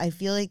 because I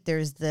feel like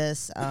there's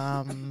this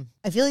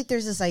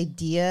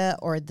idea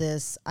or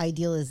this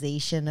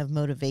idealization of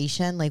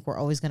motivation, like we're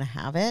always going to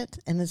have it.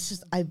 And it's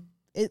just,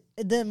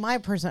 then my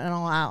person, and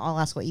I'll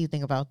ask what you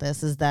think about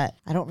this, is that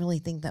I don't really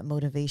think that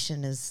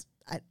motivation is,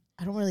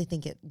 I don't really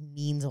think it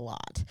means a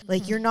lot.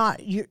 Like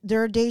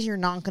there are days you're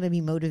not going to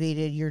be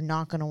motivated. You're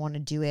not going to want to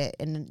do it.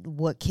 And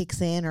what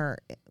kicks in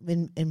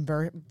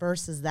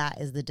versus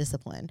that is the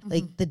discipline,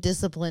 like the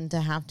discipline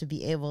to have to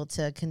be able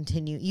to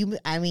continue.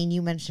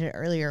 You mentioned it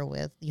earlier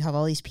with, you have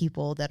all these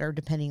people that are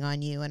depending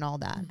on you and all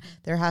that.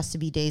 There has to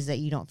be days that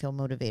you don't feel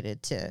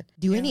motivated to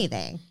do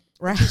anything.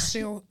 Right.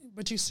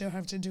 But you still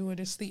have to do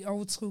it. It's the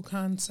old school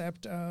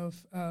concept of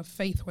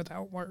faith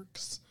without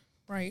works.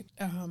 Right.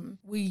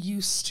 We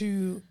used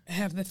to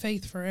have the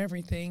faith for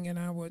everything, and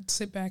I would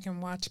sit back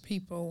and watch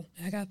people.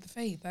 I got the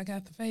faith,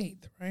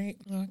 right?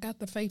 Well, I got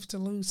the faith to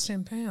lose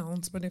 10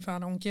 pounds, but if I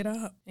don't get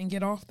up and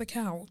get off the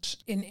couch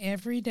and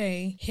every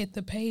day hit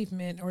the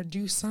pavement or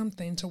do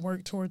something to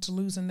work towards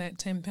losing that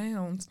 10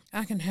 pounds,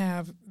 I can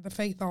have the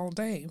faith all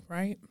day,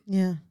 right?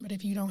 Yeah. But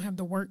if you don't have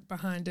the work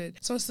behind it.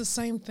 So it's the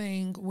same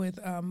thing with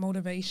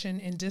motivation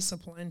and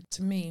discipline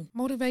to me.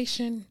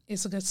 Motivation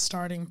is a good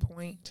starting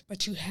point,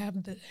 but you have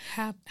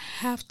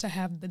to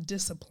have the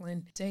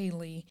discipline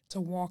daily to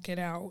walk it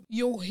out.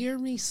 You'll hear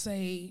me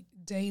say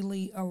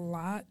daily a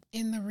lot,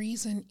 and the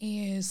reason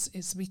is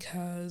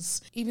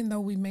because even though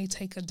we may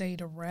take a day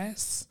to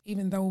rest,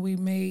 even though we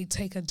may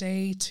take a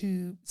day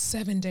to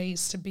 7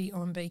 days to be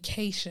on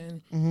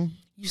vacation,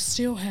 you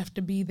still have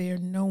to be there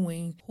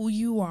knowing who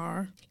you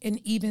are, and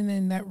even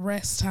in that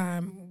rest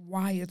time,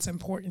 why it's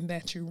important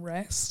that you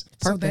rest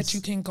Purpose. so that you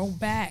can go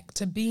back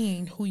to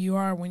being who you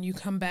are when you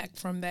come back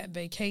from that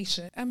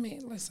vacation. I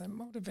mean, listen,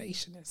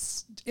 motivation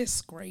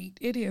it's great.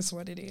 It is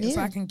what it is.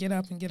 Yeah. I can get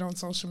up and get on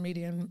social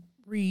media and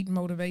read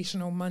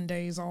motivational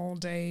Mondays all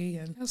day,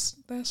 and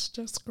that's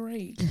just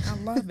great. I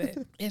love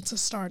it. It's a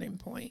starting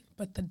point,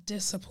 but the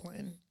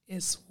discipline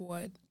is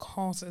what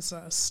causes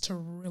us to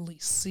really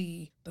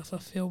see the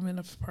fulfillment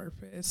of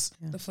purpose,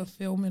 the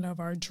fulfillment of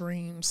our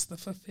dreams, the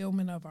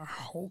fulfillment of our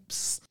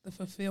hopes, the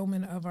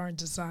fulfillment of our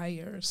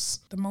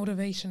desires. The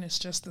motivation is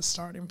just the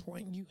starting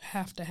point. You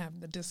have to have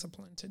the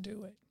discipline to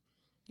do it.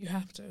 You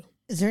have to.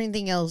 Is there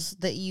anything else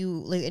that you,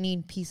 like,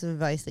 any piece of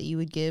advice that you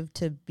would give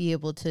to be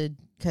able to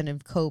kind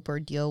of cope or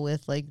deal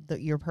with, like,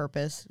 your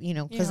purpose, you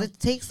know, because it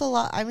takes a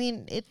lot. I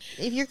mean, if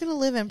you're going to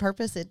live in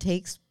purpose, it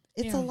takes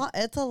It's a lot.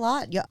 It's a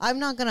lot. Yeah, I'm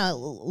not gonna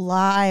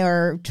lie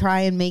or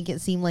try and make it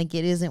seem like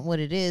it isn't what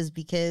it is,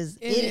 because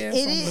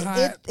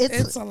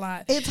it's a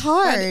lot. It's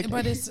hard,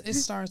 but it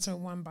starts with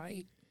one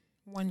bite,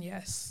 one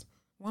yes,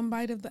 one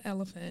bite of the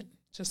elephant,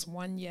 just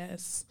one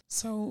yes.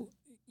 So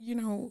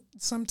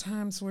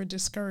sometimes we're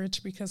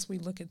discouraged because we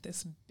look at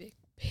this big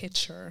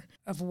picture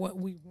of what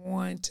we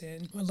want,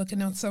 and we're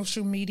looking on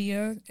social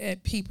media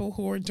at people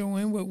who are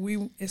doing what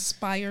we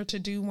aspire to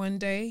do one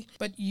day.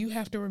 But you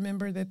have to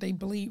remember that they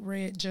bleed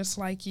red just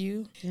like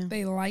you. Yeah.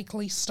 They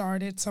likely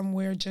started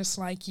somewhere just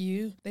like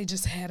you. They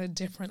just had a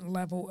different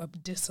level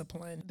of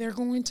discipline. There are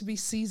going to be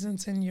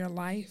seasons in your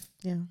life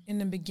in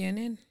the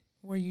beginning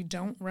where you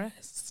don't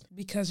rest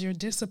because your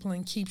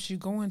discipline keeps you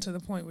going to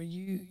the point where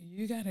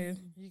you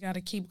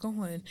gotta keep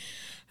going.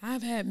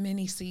 I've had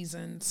many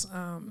seasons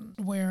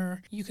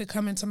where you could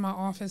come into my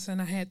office and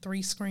I had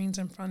 3 screens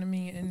in front of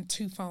me and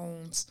 2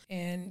 phones,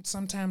 and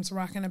sometimes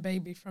rocking a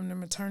baby from the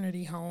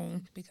maternity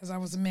home because I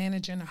was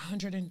managing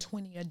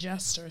 120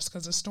 adjusters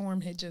because a storm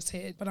had just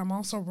hit. But I'm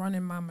also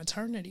running my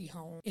maternity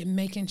home and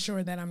making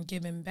sure that I'm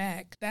giving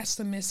back. That's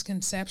the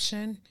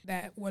misconception,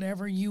 that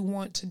whatever you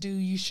want to do,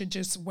 you should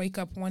just wake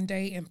up one day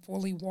and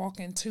fully walk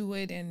into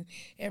it and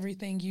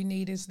everything you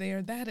need is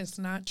there. That is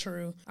not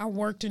true. I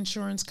worked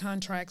insurance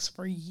contracts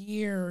for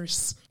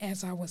years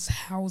as I was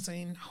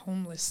housing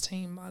homeless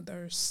teen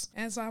mothers,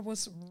 as I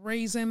was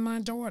raising my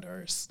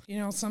daughters.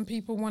 Some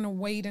people want to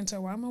wait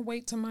until I'm going to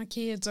wait till my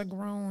kids are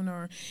grown,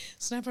 or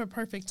it's never a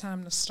perfect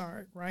time to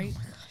start, right? Oh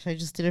my gosh, I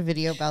just did a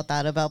video about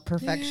that, about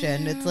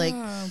perfection. Yeah. It's like,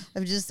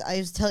 I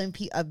was telling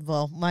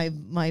people,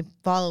 my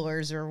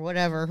followers or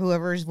whatever,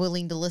 whoever is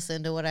willing to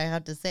listen to what I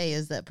have to say,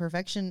 is that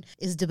perfection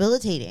is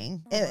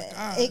debilitating.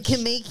 It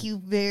can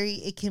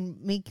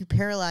make you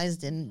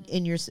paralyzed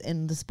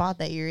in the spot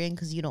that you're in,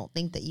 because you don't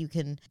think that you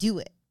can do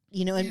it.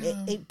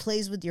 And it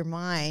plays with your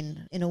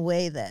mind in a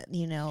way that,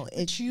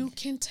 But you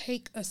can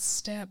take a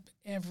step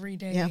every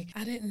day. Yeah.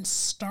 I didn't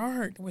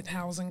start with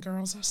housing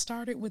girls. I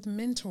started with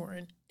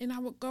mentoring. And I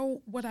would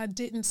go, what I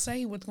didn't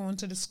say with going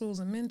to the schools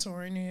and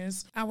mentoring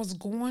is I was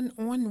going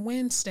on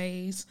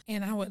Wednesdays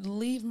and I would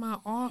leave my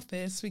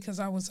office because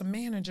I was a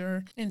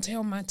manager and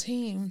tell my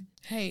team,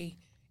 hey,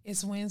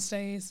 it's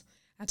Wednesdays.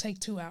 I take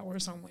 2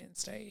 hours on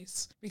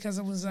Wednesdays, because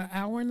it was an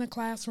hour in the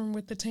classroom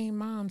with the teen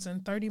moms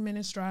and 30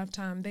 minutes drive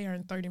time there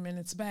and 30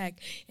 minutes back.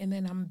 And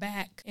then I'm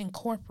back in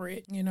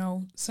corporate,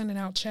 sending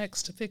out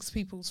checks to fix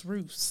people's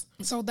roofs.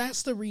 So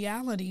that's the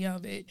reality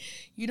of it.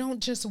 You don't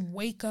just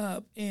wake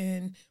up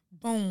and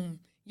boom,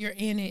 you're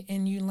in it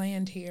and you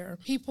land here.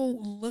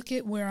 People look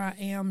at where I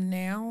am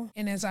now,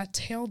 and as I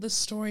tell the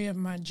story of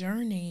my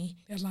journey,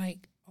 they're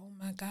like, oh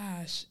my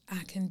gosh,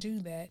 I can do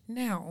that.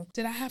 Now,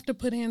 did I have to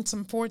put in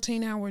some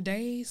 14-hour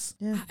days?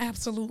 Yeah. I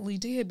absolutely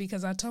did,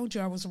 because I told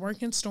you I was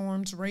working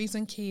storms,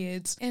 raising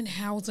kids, and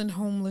housing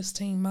homeless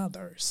teen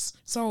mothers.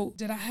 So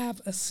did I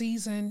have a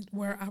season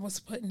where I was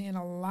putting in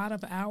a lot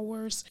of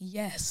hours?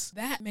 Yes.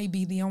 That may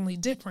be the only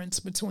difference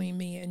between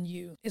me and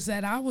you, is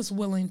that I was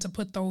willing to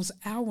put those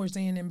hours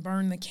in and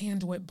burn the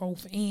candle at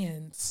both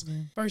ends,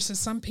 versus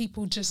some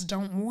people just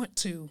don't want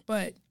to.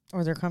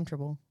 Or they're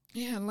comfortable.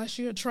 Yeah, unless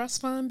you're a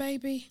trust fund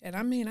baby. And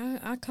I mean,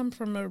 I come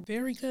from a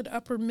very good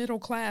upper middle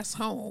class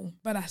home,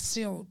 but I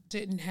still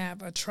didn't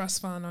have a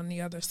trust fund on the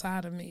other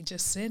side of me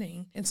just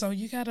sitting. And so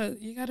you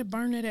gotta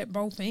burn it at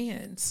both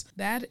ends.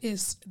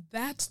 That's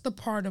the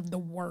part of the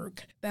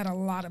work that a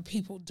lot of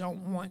people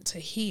don't want to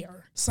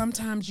hear.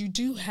 Sometimes you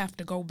do have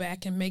to go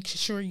back and make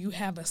sure you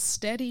have a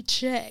steady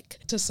check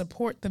to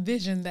support the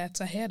vision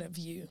that's ahead of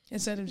you,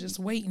 instead of just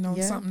waiting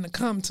on something to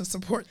come to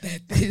support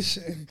that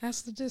vision.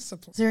 That's the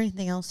discipline. Is there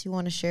anything else you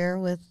want to share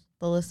with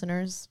the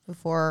listeners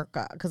before,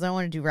 because I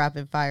want to do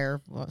rapid fire,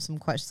 some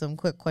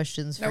quick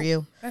questions for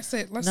you? That's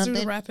it. Let's do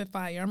the rapid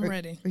fire. I'm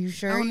ready. Are you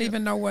sure? I don't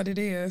even know what it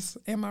is.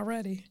 Am I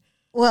ready?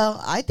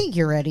 Well, I think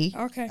you're ready.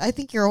 Okay. I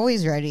think you're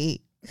always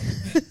ready.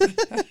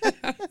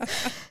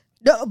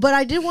 No, but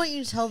I did want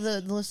you to tell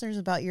the listeners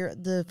about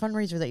the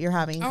fundraiser that you're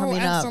having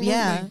coming up.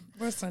 Yeah.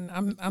 Listen,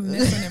 I'm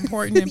missing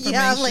important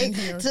information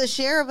here. To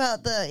share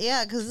about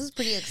because this is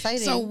pretty exciting.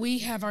 So we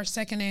have our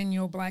 2nd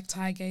annual Black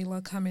Tie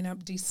Gala coming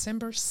up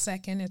December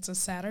 2nd. It's a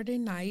Saturday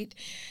night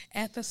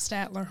at the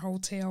Statler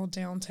Hotel,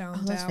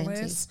 downtown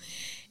Dallas. Fancy.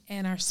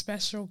 And our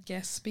special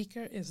guest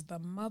speaker is the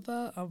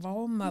mother of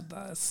all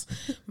mothers,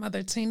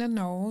 Mother Tina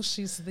Knowles.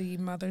 She's the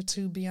mother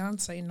to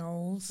Beyonce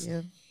Knowles.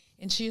 Yeah.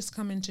 And she is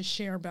coming to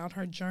share about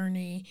her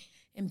journey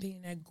and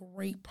being a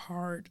great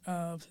part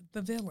of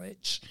the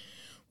village,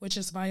 which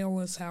is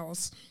Viola's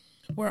house.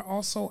 We're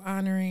also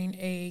honoring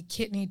a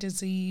kidney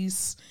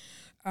disease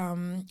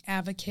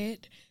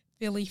advocate,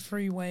 Philly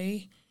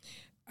Freeway.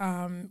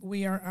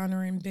 We are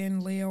honoring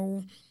Ben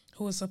Lill,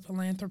 who is a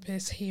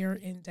philanthropist here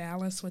in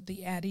Dallas with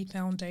the Addie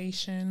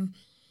Foundation.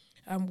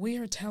 We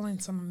are telling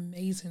some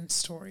amazing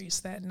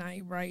stories that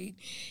night, right?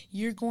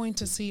 You're going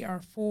to see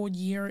our full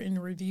year in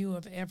review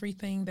of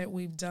everything that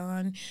we've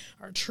done,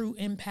 our true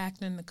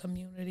impact in the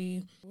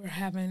community. We're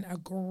having a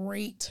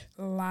great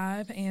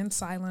live and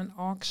silent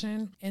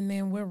auction, and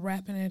then we're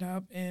wrapping it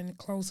up and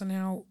closing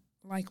out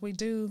like we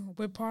do.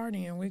 We're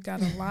partying. We've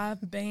got a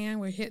live band.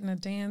 We're hitting a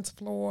dance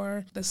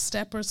floor. The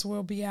steppers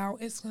will be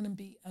out. It's going to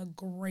be a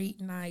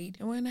great night.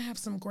 And we're going to have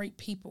some great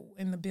people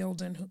in the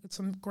building,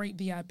 some great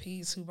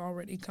VIPs who've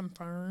already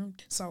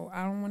confirmed. So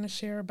I don't want to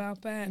share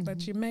about that,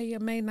 but you may or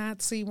may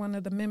not see one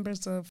of the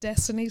members of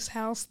Destiny's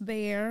House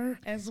there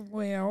as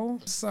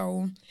well.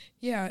 So,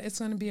 yeah, it's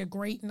going to be a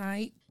great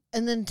night.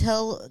 And then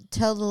tell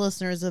the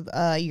listeners of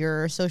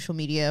your social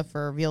media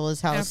for Viola's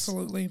house.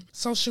 Absolutely.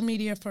 Social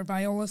media for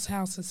Viola's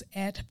house is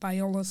at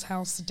Viola's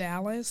House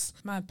Dallas.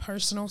 My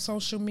personal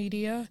social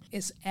media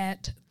is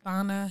at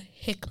Thana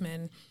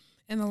Hickman.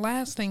 And the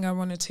last thing I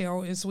want to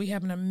tell is we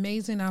have an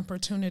amazing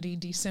opportunity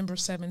December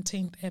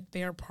 17th at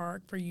Fair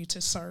Park for you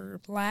to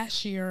serve.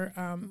 Last year,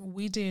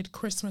 we did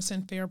Christmas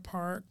in Fair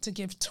Park to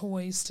give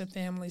toys to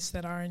families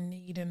that are in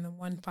need in the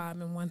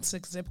 15 and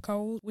 16 zip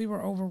code. We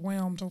were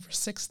overwhelmed. Over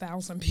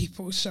 6,000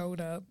 people showed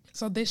up.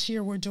 So this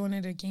year we're doing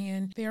it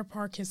again. Fair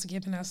Park has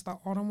given us the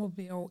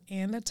automobile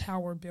and the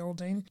tower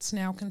building. It's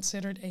now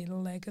considered a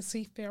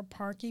legacy Fair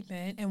Park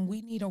event, and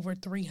we need over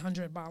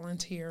 300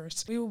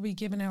 volunteers. We will be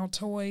giving out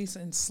toys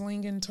and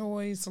slinging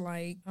toys,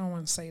 like, I don't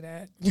want to say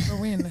that, but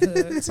we're in the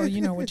hood, so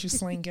you know what you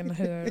sling in the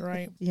hood,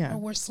 right? Yeah. But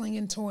we're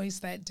slinging toys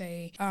that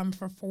day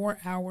for 4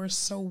 hours,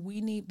 so we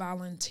need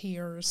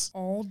volunteers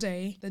all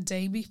day, the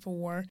day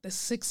before, the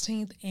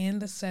 16th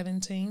and the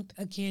 17th.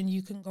 Again,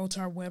 you can go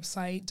to our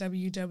website,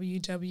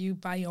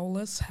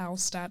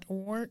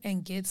 www.violashouse.org,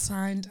 and get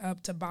signed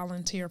up to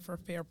volunteer for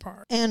Fair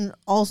Park. And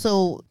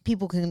also,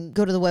 people can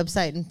go to the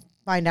website and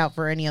find out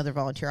for any other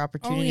volunteer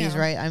opportunities,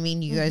 right? I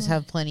mean, you guys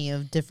have plenty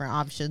of different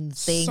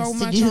options, things so to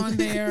much do. on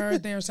there.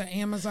 There's an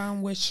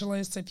Amazon wish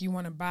list if you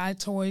want to buy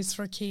toys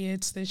for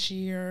kids this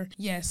year.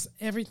 Yes,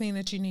 everything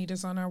that you need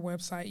is on our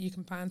website. You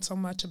can find so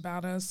much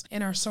about us.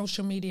 And our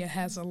social media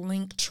has a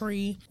link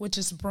tree, which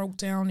is broke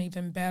down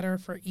even better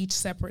for each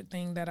separate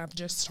thing that I've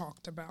just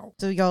talked about.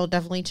 So y'all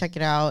definitely check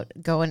it out.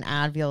 Go and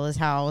add Viola's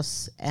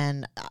house.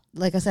 And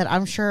like I said,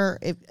 I'm sure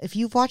if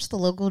you've watched the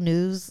local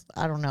news,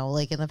 I don't know,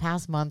 like in the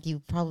past month,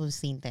 you've probably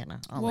seen Thana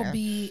on We'll there.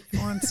 be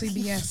on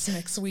CBS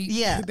next week.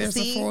 Yeah. There's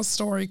a full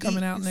story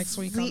coming out next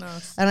week on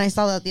us. And I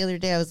saw that the other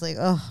day. I was like,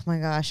 oh my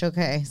gosh,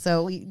 okay.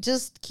 So we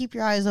just keep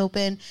your eyes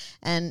open.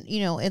 And,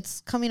 you know,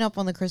 it's coming up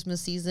on the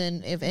Christmas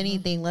season. If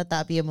anything, let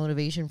that be a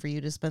motivation for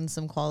you to spend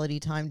some quality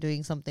time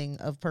doing something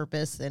of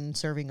purpose and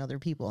serving other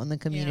people in the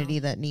community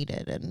that need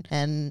it.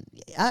 And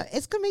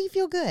it's going to make you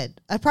feel good.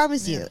 I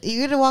promise you.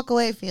 You're going to walk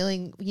away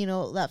feeling, you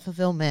know, that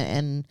fulfillment.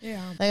 And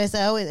like I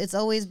said, it's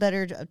always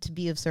better to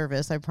be of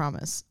service. I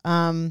promise.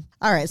 All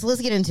right, so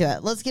let's get into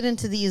it. Let's get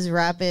into these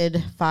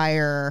rapid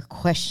fire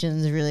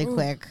questions really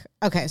quick.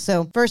 Okay,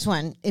 so first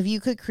one, if you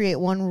could create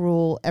one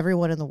rule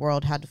everyone in the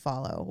world had to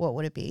follow, what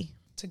would it be?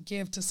 To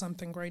give to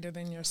something greater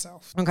than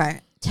yourself. Okay.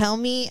 Tell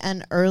me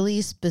an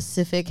early,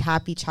 specific,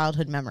 happy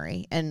childhood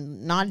memory,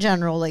 and not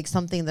general, like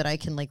something that I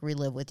can like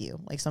relive with you,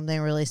 like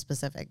something really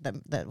specific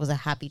that was a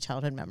happy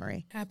childhood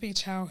memory. Happy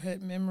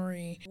childhood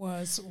memory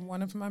was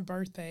one of my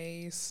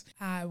birthdays.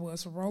 I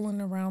was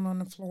rolling around on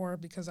the floor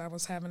because I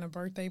was having a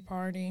birthday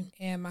party,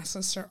 and my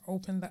sister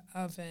opened the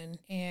oven,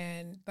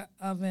 and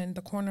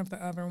the corner of the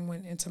oven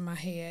went into my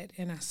head,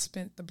 and I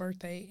spent the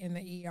birthday in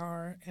the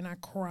ER, and I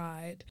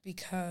cried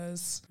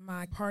because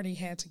my party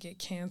had to get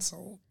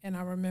canceled. And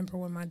I remember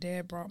when my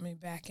dad brought me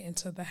back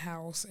into the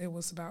house, it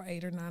was about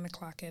 8 or 9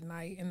 o'clock at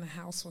night, and the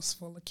house was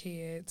full of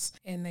kids,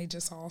 and they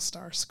just all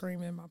started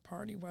screaming my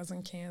party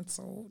wasn't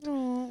canceled.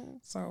 Aww.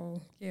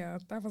 So, yeah,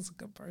 that was a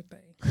good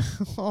birthday.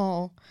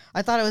 Oh,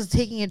 I thought it was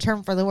taking a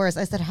turn for the worse.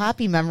 I said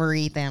happy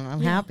memory, then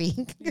I'm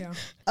happy. Yeah.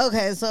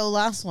 Okay, so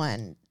last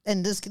one.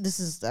 And this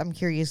is, I'm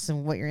curious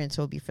in what your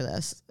answer will be for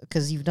this,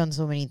 because you've done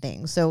so many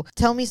things. So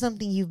tell me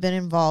something you've been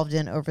involved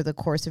in over the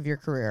course of your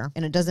career,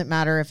 and it doesn't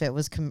matter if it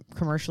was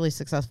commercially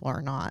successful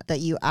or not,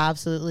 that you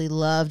absolutely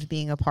loved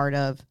being a part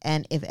of.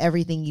 And if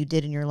everything you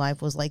did in your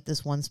life was like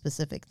this one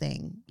specific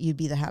thing, you'd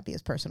be the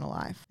happiest person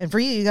alive. And for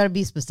you got to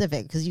be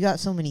specific because you got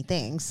so many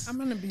things. I'm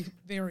going to be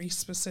very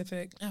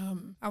specific.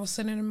 I was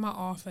sitting in my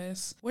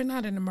office. We're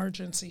not an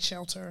emergency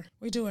shelter.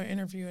 We do an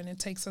interview, and it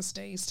takes us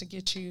days to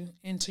get you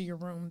into your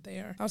room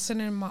there. I was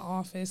sitting in my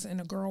office, and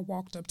a girl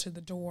walked up to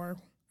the door,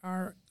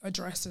 our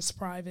address is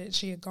private.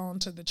 She had gone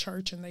to the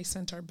church and they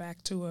sent her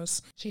back to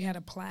us. She had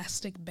a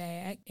plastic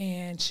bag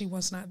and she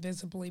was not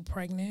visibly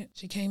pregnant.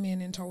 She came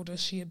in and told us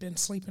she had been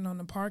sleeping on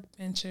the park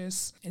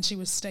benches and she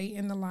would stay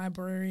in the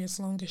library as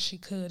long as she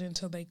could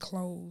until they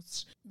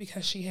closed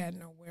because she had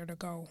nowhere to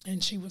go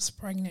and she was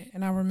pregnant.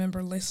 And I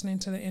remember listening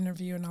to the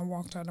interview and I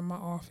walked out of my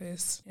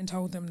office and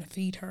told them to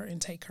feed her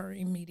and take her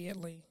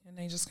immediately. And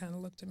they just kind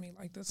of looked at me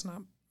like, that's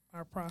not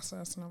our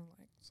process. And I'm like,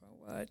 so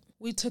what?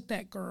 We took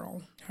that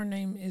girl. Her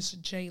name is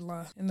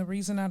Jayla. And the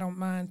reason I don't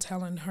mind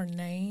telling her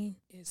name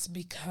is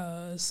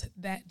because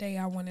that day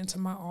I went into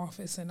my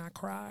office and I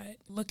cried.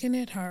 Looking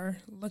at her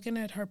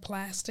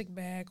plastic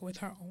bag with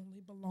her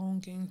only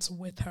belongings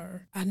with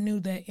her, I knew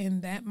that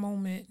in that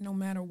moment, no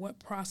matter what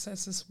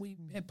processes we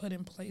had put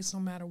in place, no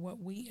matter what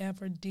we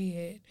ever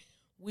did,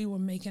 we were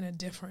making a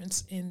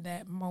difference in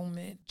that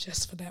moment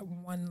just for that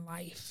one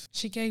life.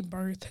 She gave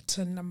birth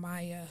to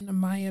Namaya.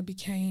 Namaya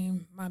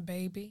became my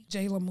baby.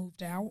 Jayla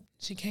moved out.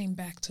 She came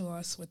back to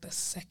us with a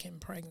second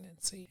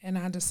pregnancy. And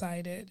I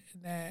decided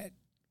that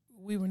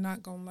we were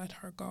not going to let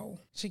her go.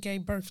 She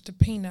gave birth to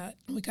Peanut.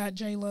 We got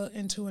Jayla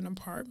into an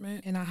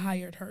apartment, and I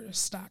hired her to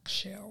stock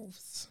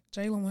shelves.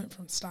 Jayla went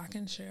from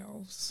stocking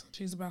shelves.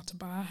 She's about to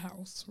buy a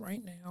house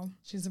right now.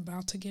 She's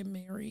about to get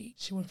married.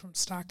 She went from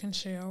stocking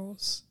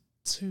shelves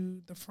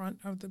to the front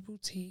of the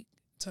boutique,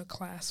 to a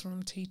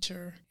classroom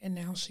teacher, and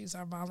now she's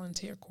our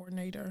volunteer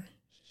coordinator.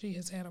 She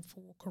has had a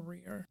full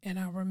career. And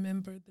I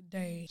remember the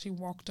day she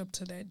walked up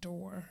to that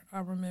door. I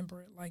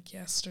remember it like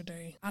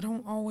yesterday. I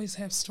don't always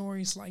have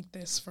stories like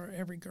this for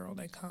every girl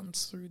that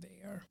comes through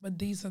there, but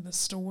these are the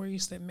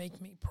stories that make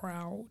me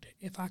proud.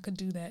 If I could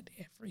do that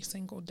every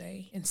single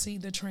day and see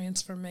the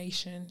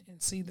transformation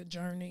and see the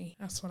journey,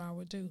 that's what I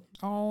would do.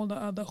 All the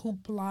other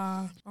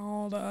hoopla,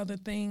 all the other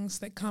things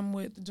that come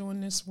with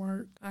doing this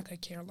work, I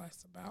could care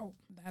less about.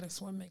 That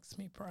is what makes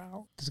me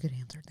proud. That's a good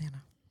answer,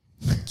 Thana.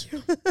 Thank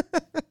you.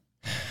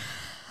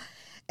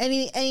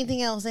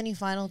 Anything else? Any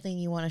final thing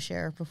you want to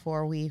share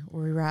before we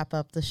wrap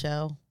up the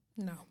show?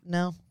 No.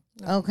 No?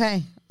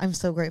 Okay. I'm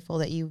so grateful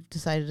that you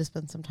decided to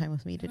spend some time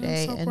with me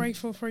today. I'm so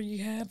grateful for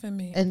you having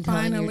me. And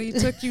finally,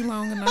 took you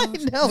long enough. I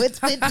know,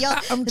 it's been,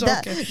 I'm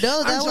joking.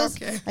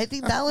 Joking. I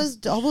think that was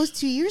almost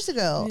 2 years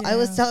ago. Yeah. I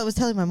was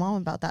telling my mom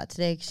about that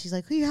today. She's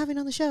like, who are you having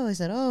on the show? I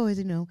said,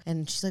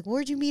 and she's like,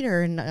 where'd you meet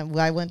her? And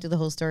I went through the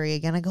whole story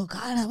again. I go,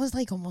 God, that was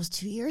like almost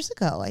 2 years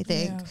ago, I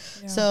think.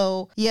 Yeah.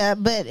 So, yeah,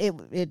 but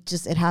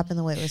it happened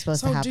the way it was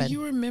supposed to happen. So do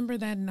you remember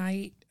that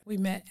night? We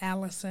met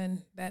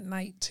Allison that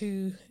night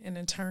too, an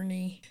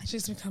attorney.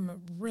 She's become a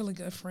really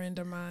good friend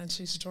of mine.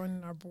 She's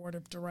joining our board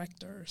of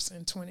directors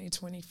in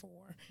 2024.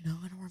 No,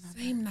 I don't remember.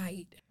 Same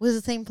night. Was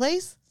it the same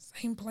place?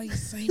 Same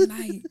place, same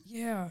night.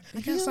 Yeah. I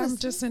guess I'm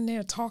just in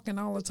there talking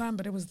all the time,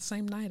 but it was the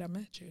same night I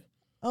met you.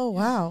 Oh,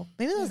 wow.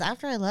 Maybe that was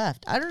after I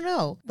left. I don't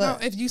know. But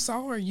no, if you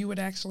saw her, you would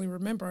actually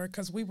remember her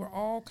because we were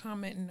all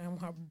commenting on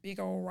her big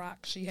old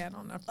rock she had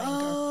on her finger.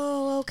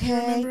 Oh, okay. You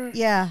remember?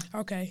 Yeah.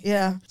 Okay.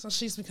 Yeah. So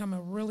she's become a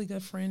really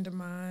good friend of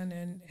mine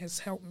and has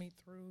helped me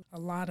through a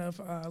lot of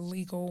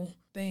legal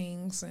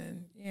things.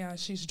 And, yeah,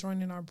 she's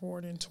joining our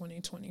board in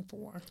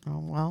 2024. Oh,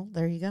 well,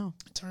 there you go.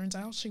 Turns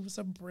out she was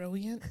a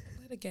brilliant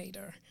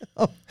litigator.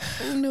 Oh.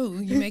 Who knew?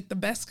 You make the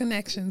best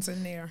connections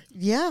in there.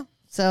 Yeah.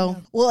 So,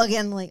 well,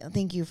 again,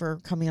 thank you for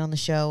coming on the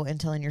show and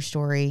telling your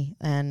story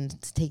and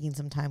taking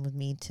some time with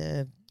me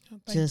to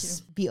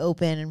be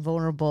open and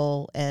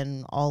vulnerable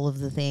and all of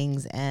the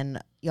things.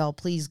 And y'all,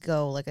 please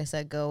go, like I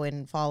said, go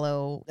and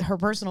follow her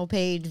personal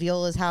page,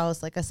 Viola's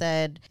House. Like I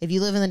said, if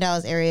you live in the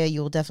Dallas area,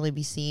 you will definitely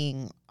be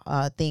seeing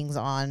things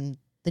on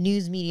the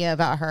news media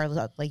about her,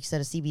 like you said,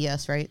 a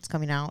CBS, right? It's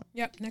coming out.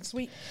 Yep, next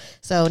week.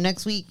 So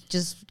next week,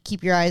 just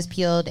keep your eyes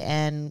peeled.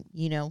 And,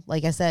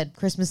 like I said,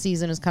 Christmas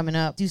season is coming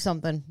up. Do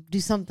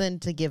something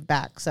to give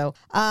back. So,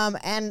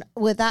 and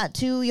with that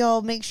too,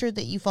 y'all make sure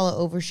that you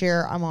follow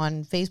Overshare. I'm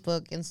on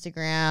Facebook,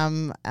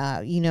 Instagram,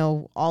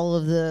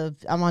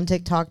 I'm on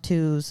TikTok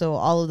too. So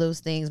all of those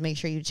things, make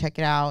sure you check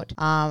it out.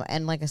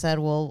 And like I said,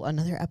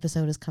 another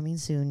episode is coming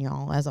soon,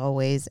 y'all, as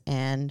always.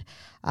 And,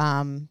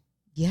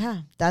 yeah,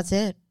 that's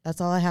it. That's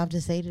all I have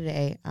to say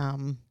today.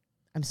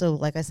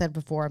 Like I said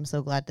before, I'm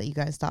so glad that you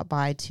guys stopped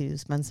by to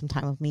spend some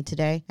time with me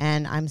today.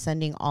 And I'm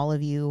sending all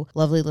of you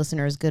lovely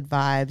listeners good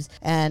vibes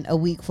and a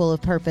week full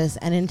of purpose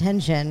and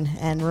intention.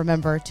 And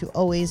remember to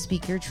always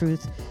speak your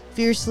truth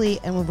fiercely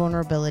and with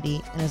vulnerability.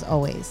 And as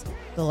always,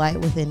 the light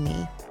within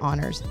me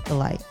honors the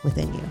light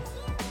within you.